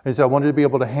 And so I wanted to be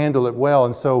able to handle it well.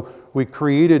 And so we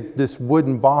created this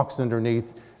wooden box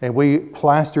underneath, and we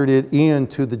plastered it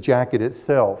into the jacket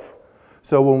itself.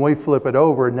 So when we flip it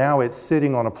over, now it's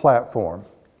sitting on a platform.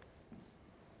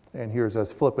 And here's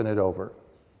us flipping it over.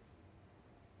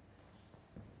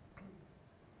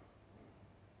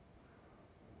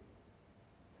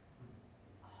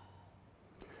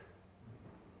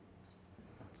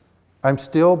 I'm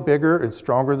still bigger and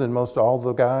stronger than most all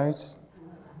the guys,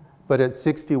 but at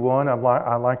 61, I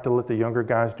like to let the younger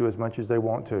guys do as much as they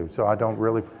want to. So I don't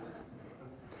really,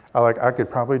 I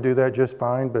could probably do that just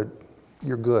fine, but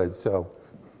you're good, so.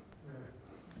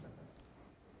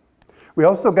 We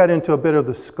also got into a bit of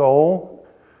the skull.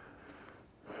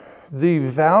 The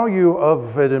value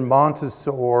of it in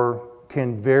Montosaur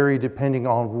can vary depending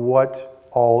on what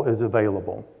all is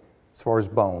available as far as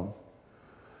bone.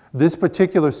 This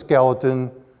particular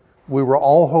skeleton, we were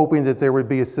all hoping that there would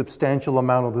be a substantial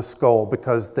amount of the skull,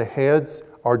 because the heads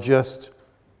are just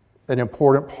an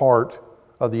important part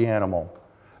of the animal.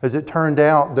 As it turned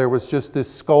out, there was just this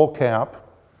skull cap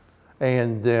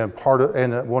and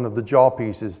one of the jaw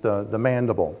pieces, the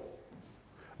mandible.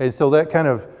 And so that kind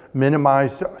of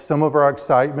minimized some of our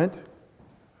excitement.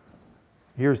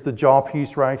 Here's the jaw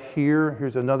piece right here.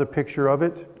 Here's another picture of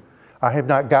it. I have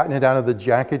not gotten it out of the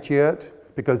jacket yet,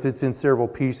 because it's in several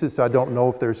pieces, so I don't know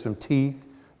if there's some teeth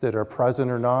that are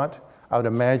present or not. I would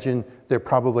imagine there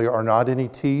probably are not any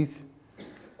teeth.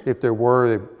 If there were,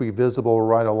 they'd be visible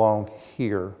right along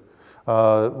here.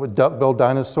 With Duckbilled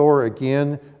dinosaur,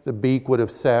 again, the beak would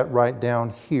have sat right down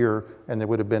here, and there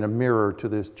would have been a mirror to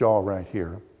this jaw right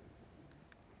here.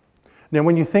 Now,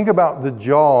 when you think about the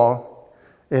jaw,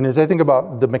 and as I think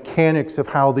about the mechanics of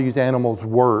how these animals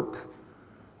work,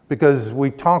 because we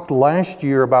talked last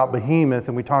year about behemoth,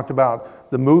 and we talked about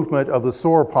the movement of the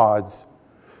sauropods.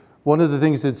 One of the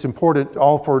things that's important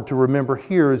to remember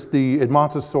here is in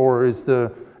Montosaur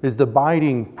is the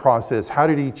biting process. How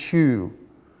did he chew?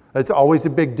 That's always a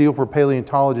big deal for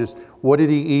paleontologists. What did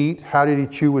he eat? How did he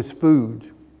chew his food?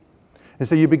 And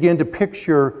so you begin to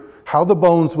picture how the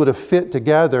bones would have fit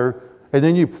together, and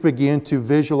then you begin to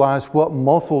visualize what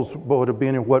muscles would have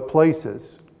been in what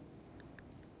places.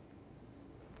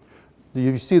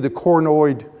 You see the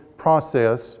coronoid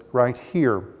process right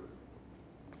here.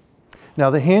 Now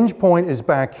the hinge point is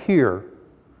back here.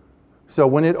 So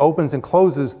when it opens and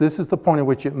closes, this is the point at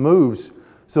which it moves.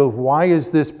 So why is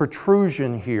this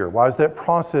protrusion here? Why is that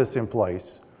process in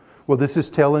place? Well, this is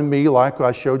telling me, like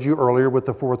I showed you earlier with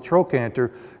the fourth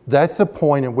trochanter, that's the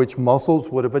point at which muscles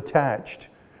would have attached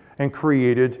and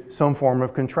created some form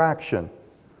of contraction.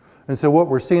 And so what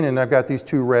we're seeing, and I've got these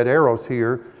two red arrows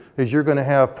here, is you're going to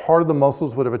have part of the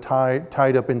muscles would have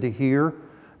tied up into here.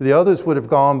 The others would have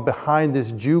gone behind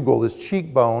this jugal, this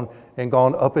cheekbone, and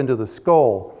gone up into the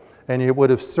skull. And it would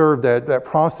have served that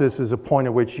process as a point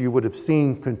at which you would have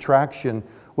seen contraction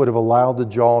would have allowed the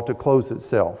jaw to close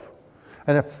itself.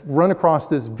 And I've run across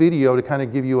this video to kind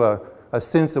of give you a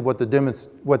sense of what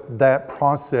that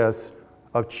process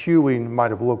of chewing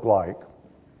might have looked like.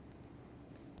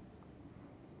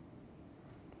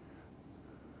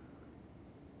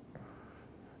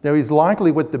 Now he's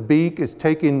likely with the beak is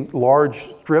taking large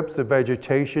strips of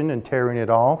vegetation and tearing it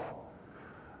off.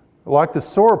 Like the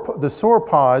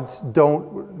sauropods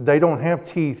don't have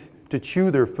teeth to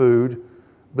chew their food,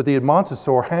 but the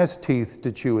Edmontosaur has teeth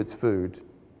to chew its food.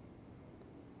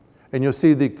 And you'll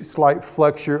see the slight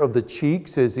flexure of the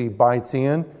cheeks as he bites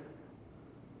in.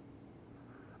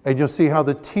 And you'll see how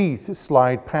the teeth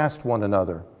slide past one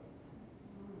another.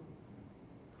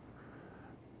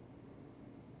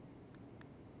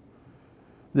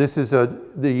 This is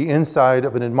the inside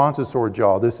of an Edmontosaur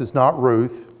jaw. This is not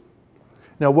Ruth.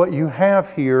 Now what you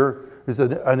have here is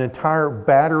an entire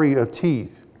battery of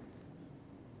teeth.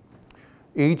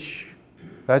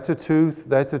 That's a tooth,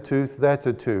 that's a tooth, that's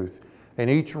a tooth. And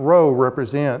each row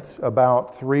represents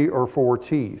about 3 or 4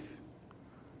 teeth.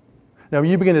 Now when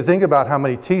you begin to think about how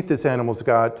many teeth this animal's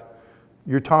got,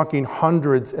 you're talking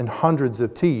hundreds and hundreds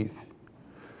of teeth.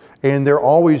 And they're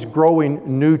always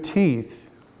growing new teeth.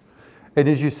 And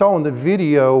as you saw in the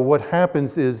video, what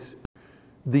happens is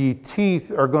the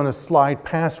teeth are going to slide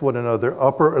past one another.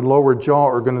 Upper and lower jaw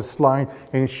are going to slide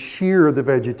and shear the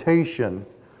vegetation.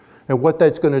 And what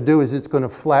that's going to do is it's going to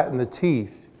flatten the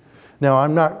teeth. Now,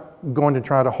 I'm not going to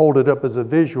try to hold it up as a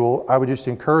visual. I would just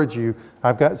encourage you,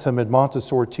 I've got some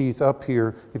Edmontosaur teeth up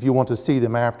here if you want to see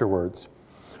them afterwards.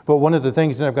 But one of the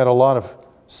things, and I've got a lot of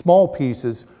small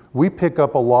pieces, we pick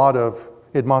up a lot of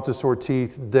Edmontosaur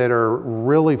teeth that are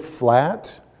really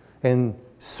flat and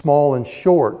small and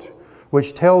short,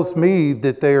 which tells me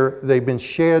that they've been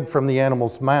shed from the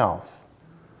animal's mouth.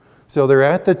 So they're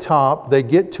at the top, they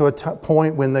get to a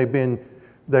point when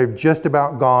they've just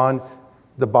about gone,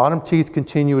 the bottom teeth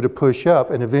continue to push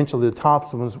up, and eventually the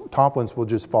top ones will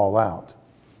just fall out.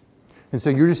 And so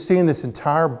you're just seeing this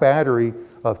entire battery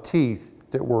of teeth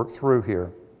that work through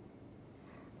here.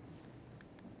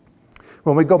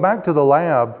 When we go back to the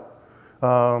lab,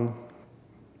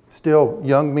 still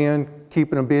young men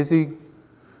keeping them busy.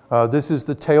 This is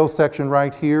the tail section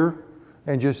right here,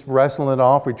 and just wrestling it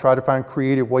off. We try to find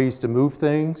creative ways to move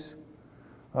things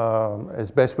as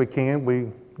best we can.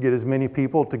 We get as many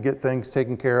people to get things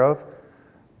taken care of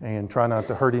and try not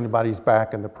to hurt anybody's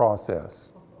back in the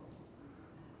process.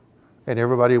 And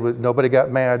nobody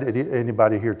got mad at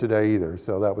anybody here today either,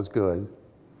 so that was good.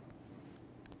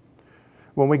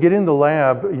 When we get in the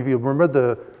lab, if you remember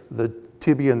the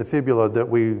tibia and the fibula that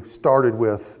we started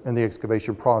with in the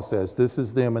excavation process, this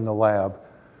is them in the lab.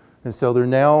 And so they're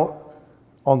now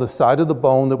on the side of the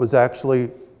bone that was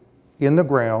actually in the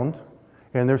ground,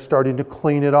 and they're starting to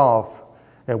clean it off.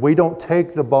 And we don't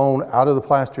take the bone out of the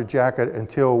plaster jacket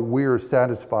until we're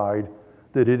satisfied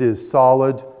that it is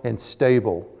solid and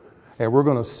stable. And we're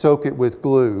going to soak it with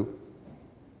glue.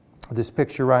 This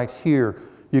picture right here,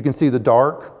 you can see the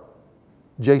dark.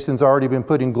 Jason's already been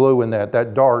putting glue in that.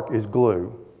 That dark is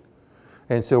glue.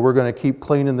 And so we're going to keep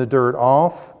cleaning the dirt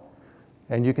off.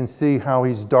 And you can see how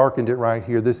he's darkened it right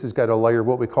here. This has got a layer of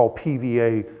what we call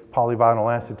PVA,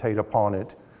 polyvinyl acetate, upon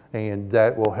it. And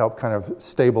that will help kind of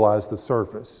stabilize the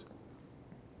surface.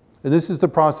 And this is the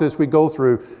process we go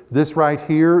through. This right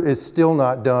here is still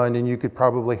not done, and you could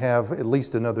probably have at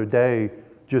least another day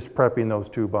just prepping those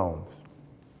 2 bones.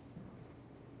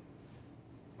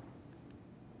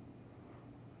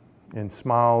 And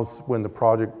smiles when the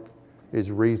project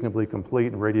is reasonably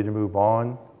complete and ready to move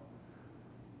on.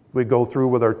 We go through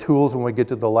with our tools when we get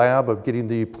to the lab of getting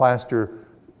the plaster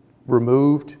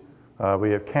removed.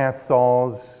 We have cast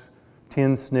saws,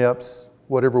 tin snips,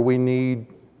 whatever we need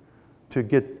to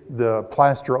get the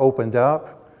plaster opened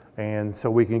up, and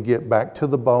so we can get back to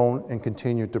the bone and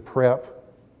continue to prep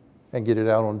and get it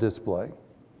out on display.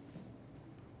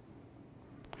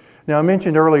 Now, I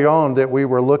mentioned early on that we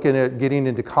were looking at getting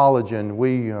into collagen.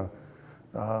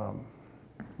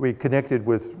 We connected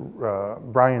with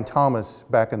Brian Thomas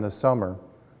back in the summer.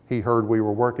 He heard we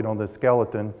were working on this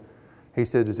skeleton. He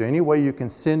said, is there any way you can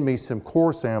send me some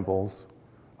core samples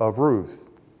of Ruth?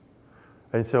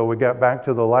 And so we got back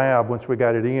to the lab once we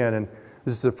got it in, and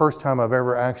this is the first time I've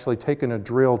ever actually taken a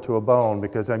drill to a bone,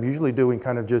 because I'm usually doing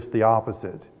kind of just the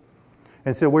opposite.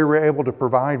 And so we were able to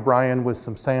provide Brian with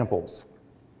some samples.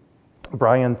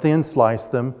 Brian thin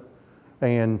sliced them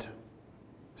and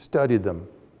studied them.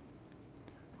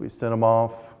 We sent them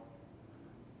off,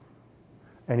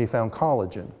 and he found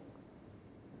collagen.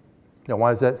 Now,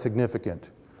 why is that significant?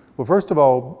 Well, first of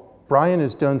all, Brian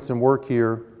has done some work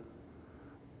here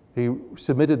He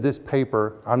submitted this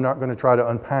paper. I'm not going to try to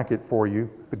unpack it for you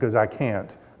because I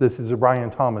can't. This is a Brian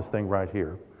Thomas thing right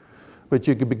here. But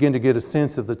you can begin to get a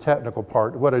sense of the technical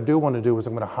part. What I do want to do is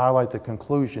I'm going to highlight the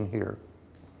conclusion here.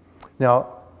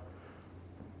 Now,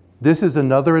 this is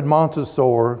another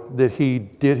Edmontosaur that he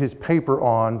did his paper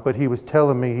on, but he was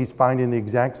telling me he's finding the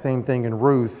exact same thing in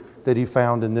Ruth that he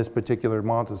found in this particular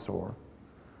Edmontosaur.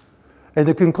 And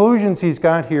the conclusions he's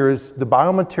got here is the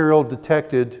biomaterial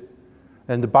detected,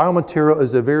 and the biomaterial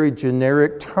is a very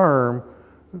generic term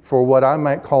for what I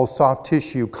might call soft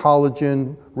tissue,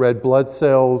 collagen, red blood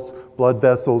cells, blood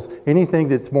vessels, anything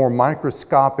that's more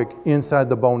microscopic inside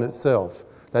the bone itself.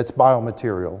 That's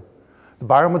biomaterial. The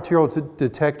biomaterial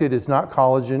detected is not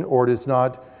collagen, or it is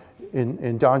not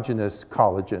endogenous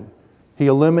collagen. He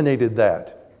eliminated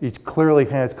that. It clearly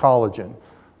has collagen.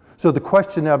 So the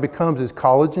question now becomes, is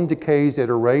collagen decays at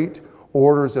a rate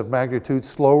orders of magnitude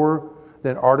slower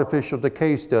than artificial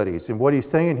decay studies? And what he's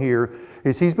saying here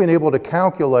is he's been able to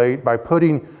calculate by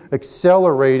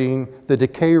accelerating the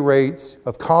decay rates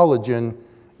of collagen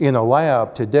in a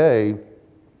lab today.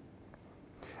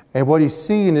 And what he's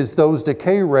seeing is those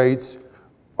decay rates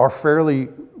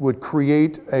would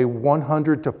create a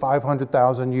 100 to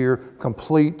 500,000 year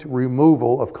complete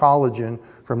removal of collagen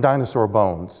from dinosaur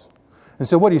bones. And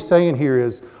so what he's saying here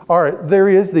is, all right, there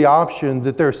is the option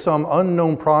that there's some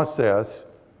unknown process,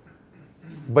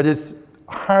 but it's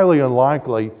highly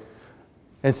unlikely.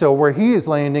 And so where he is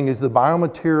landing is the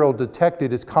biomaterial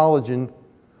detected as collagen,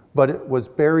 but it was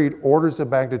buried orders of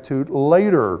magnitude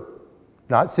later,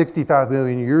 not 65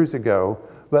 million years ago,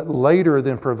 but later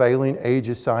than prevailing age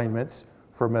assignments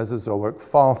for Mesozoic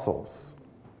fossils.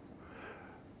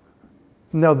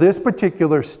 Now, this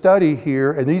particular study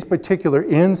here and these particular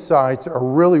insights are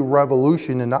really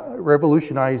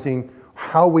revolutionizing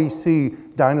how we see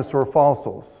dinosaur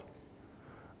fossils.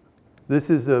 This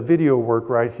is a video work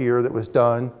right here that was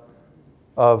done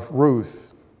of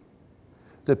Ruth.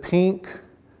 The pink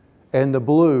and the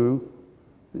blue,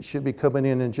 that should be coming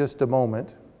in just a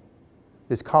moment,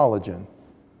 is collagen.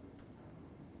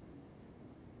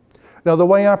 Now, the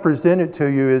way I present it to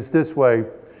you is this way.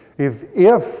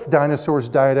 If dinosaurs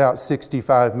died out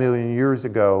 65 million years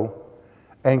ago,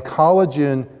 and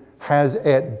collagen has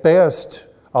at best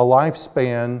a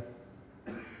lifespan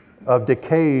of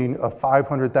decaying of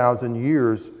 500,000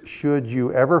 years, should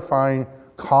you ever find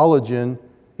collagen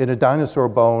in a dinosaur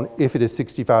bone if it is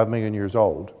 65 million years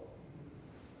old?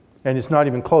 And it's not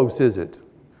even close, is it?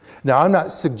 Now, I'm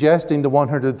not suggesting the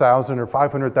 100,000 or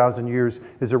 500,000 years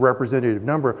is a representative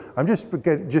number. I'm just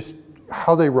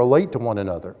how they relate to one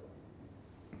another.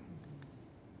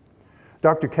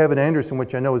 Dr. Kevin Anderson,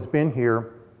 which I know has been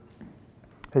here,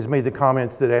 has made the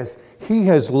comments that as he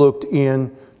has looked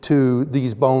into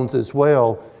these bones as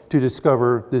well to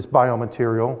discover this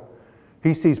biomaterial,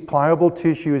 he sees pliable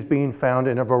tissue as being found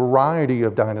in a variety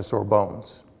of dinosaur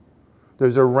bones.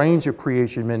 There's a range of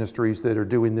creation ministries that are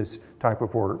doing this type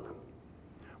of work.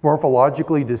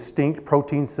 Morphologically distinct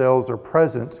protein cells are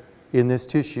present in this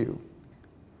tissue.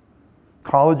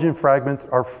 Collagen fragments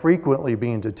are frequently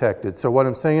being detected. So what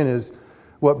I'm saying is,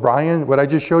 what I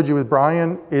just showed you with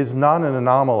Brian is not an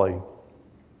anomaly.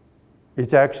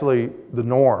 It's actually the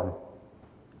norm.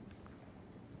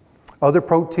 Other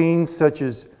proteins such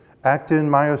as actin,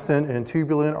 myosin, and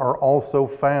tubulin are also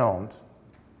found.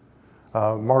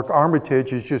 Mark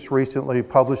Armitage has just recently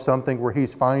published something where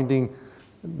he's finding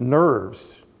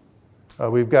nerves.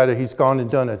 He's gone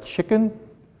and done a chicken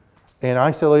and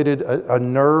isolated a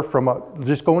nerve from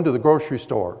just going to the grocery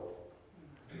store.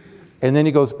 And then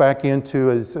he goes back into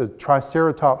a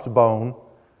triceratops bone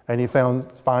and he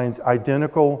finds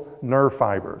identical nerve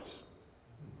fibers.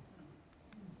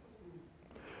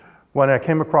 When I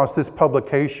came across this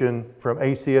publication from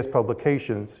ACS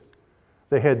Publications,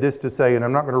 they had this to say, and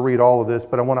I'm not going to read all of this,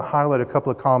 but I want to highlight a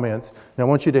couple of comments. And I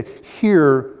want you to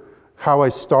hear how I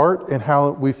start and how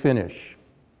we finish.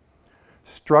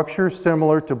 Structure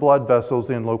similar to blood vessels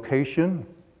in location,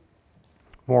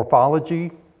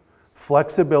 morphology,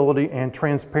 flexibility, and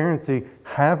transparency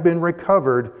have been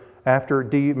recovered after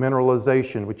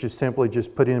demineralization, which is simply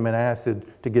just putting them in acid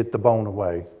to get the bone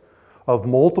away, of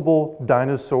multiple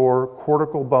dinosaur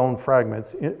cortical bone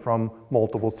fragments from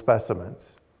multiple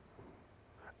specimens.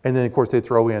 And then, of course, they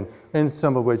throw in, and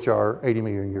some of which are 80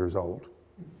 million years old.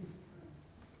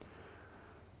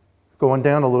 Going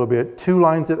down a little bit, 2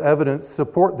 lines of evidence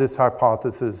support this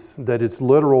hypothesis that it's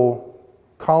literal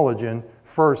collagen.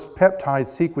 First, peptide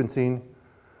sequencing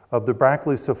of the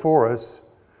Brachiocephalus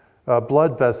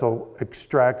blood vessel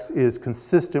extracts is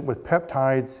consistent with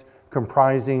peptides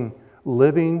comprising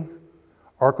living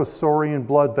archosaurian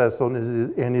blood vessel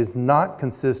and is not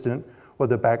consistent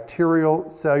with a bacterial,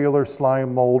 cellular,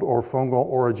 slime, mold, or fungal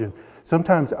origin.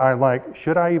 Sometimes I'm like,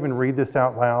 should I even read this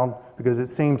out loud? Because it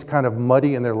seems kind of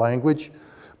muddy in their language.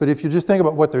 But if you just think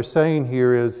about what they're saying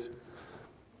here is,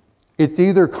 it's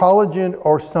either collagen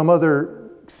or some other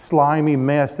slimy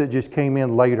mess that just came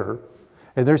in later.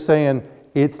 And they're saying,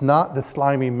 it's not the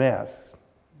slimy mess.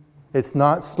 It's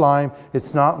not slime,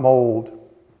 it's not mold.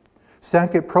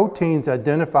 Second, proteins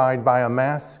identified by a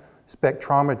mass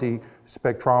spectrometer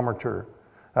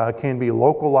can be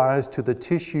localized to the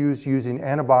tissues using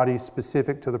antibodies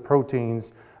specific to the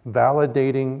proteins,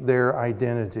 validating their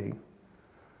identity.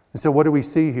 And so what do we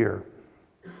see here?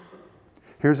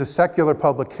 Here's a secular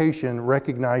publication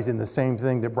recognizing the same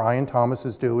thing that Brian Thomas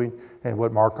is doing and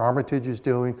what Mark Armitage is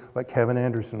doing, what Kevin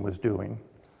Anderson was doing.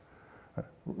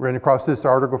 Ran across this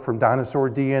article from Dinosaur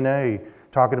DNA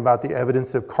talking about the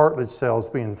evidence of cartilage cells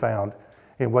being found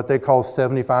in what they call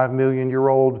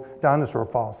 75-million-year-old dinosaur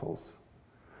fossils.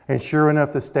 And sure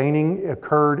enough, the staining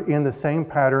occurred in the same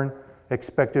pattern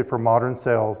expected for modern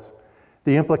cells.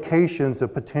 The implications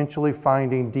of potentially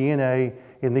finding DNA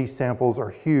in these samples are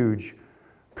huge.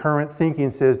 Current thinking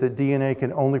says that DNA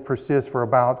can only persist for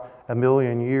about 1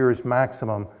 million years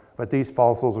maximum, but these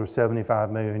fossils are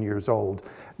 75 million years old.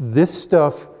 This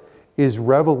stuff is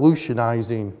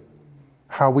revolutionizing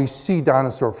how we see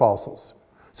dinosaur fossils.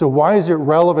 So why is it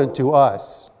relevant to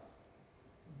us?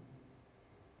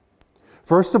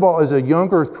 First of all, as a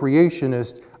young earth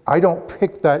creationist, I don't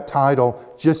pick that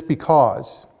title just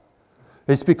because.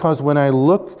 It's because when I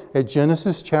look at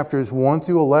Genesis chapters 1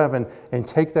 through 11 and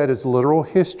take that as literal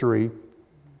history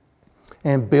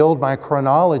and build my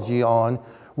chronology on,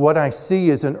 what I see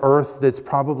is an earth that's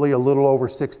probably a little over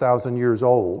 6,000 years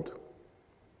old.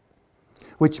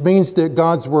 Which means that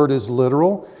God's word is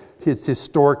literal, its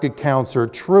historic accounts are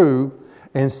true,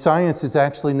 and science is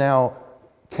actually now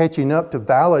catching up to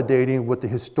validating what the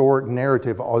historic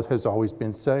narrative has always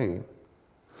been saying.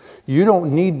 You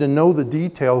don't need to know the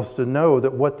details to know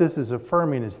that what this is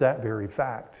affirming is that very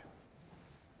fact.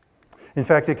 In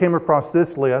fact, I came across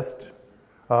this list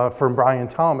from Brian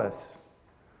Thomas.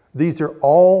 These are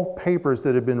all papers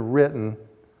that have been written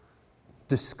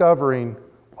discovering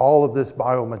all of this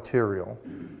biomaterial.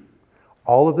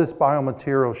 All of this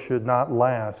biomaterial should not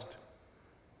last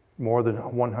more than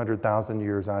 100,000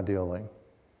 years ideally.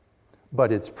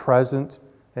 But it's present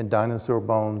in dinosaur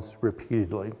bones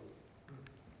repeatedly.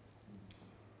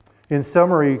 In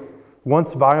summary,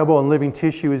 once viable and living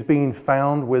tissue is being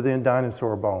found within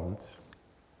dinosaur bones.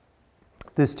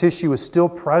 This tissue is still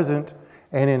present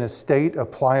and in a state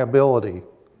of pliability.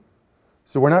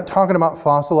 So we're not talking about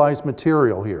fossilized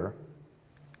material here.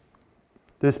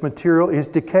 This material is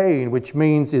decaying, which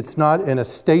means it's not in a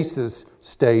stasis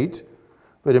state,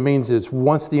 but it means it's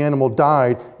once the animal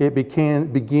died, it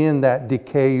began that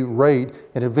decay rate,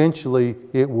 and eventually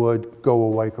it would go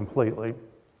away completely.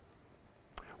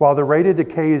 While the rate of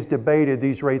decay is debated,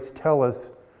 these rates tell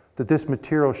us that this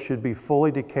material should be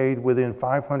fully decayed within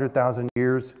 500,000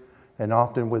 years and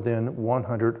often within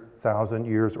 100,000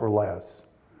 years or less.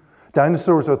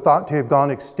 Dinosaurs are thought to have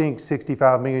gone extinct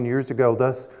 65 million years ago,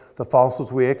 thus the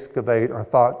fossils we excavate are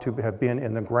thought to have been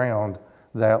in the ground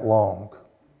that long.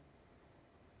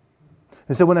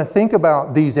 And so when I think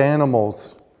about these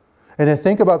animals, and I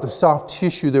think about the soft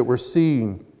tissue that we're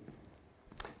seeing,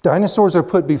 dinosaurs are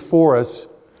put before us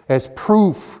as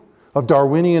proof of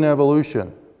Darwinian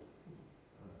evolution.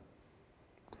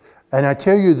 And I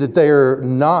tell you that they are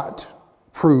not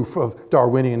proof of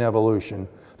Darwinian evolution,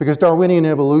 because Darwinian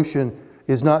evolution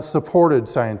is not supported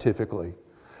scientifically.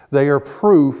 They are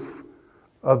proof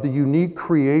of the unique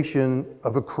creation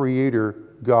of a creator,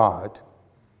 God.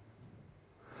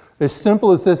 As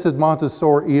simple as this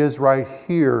Montessor is right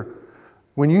here,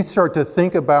 when you start to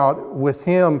think about with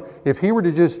him, if he were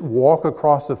to just walk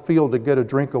across the field to get a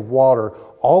drink of water,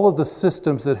 all of the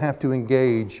systems that have to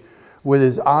engage, with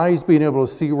his eyes being able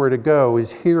to see where to go,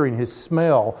 his hearing, his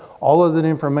smell, all of that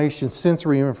information,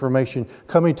 sensory information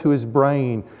coming to his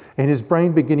brain, and his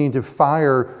brain beginning to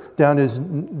fire down his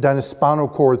spinal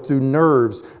cord through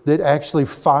nerves that actually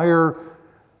fire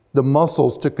the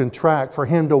muscles to contract for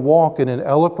him to walk in an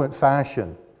eloquent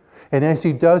fashion. And as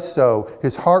he does so,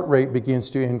 his heart rate begins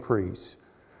to increase.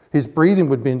 His breathing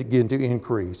would begin to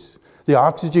increase. The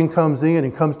oxygen comes in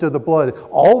and comes to the blood.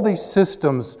 All these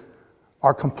systems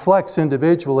are complex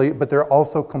individually, but they're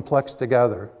also complex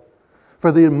together.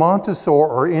 For the Montessor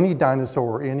or any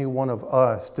dinosaur or any one of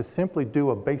us to simply do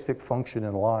a basic function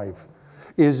in life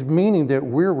is meaning that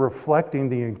we're reflecting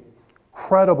the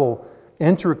incredible,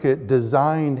 intricate,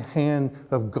 designed hand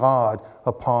of God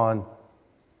upon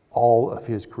all of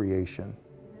his creation.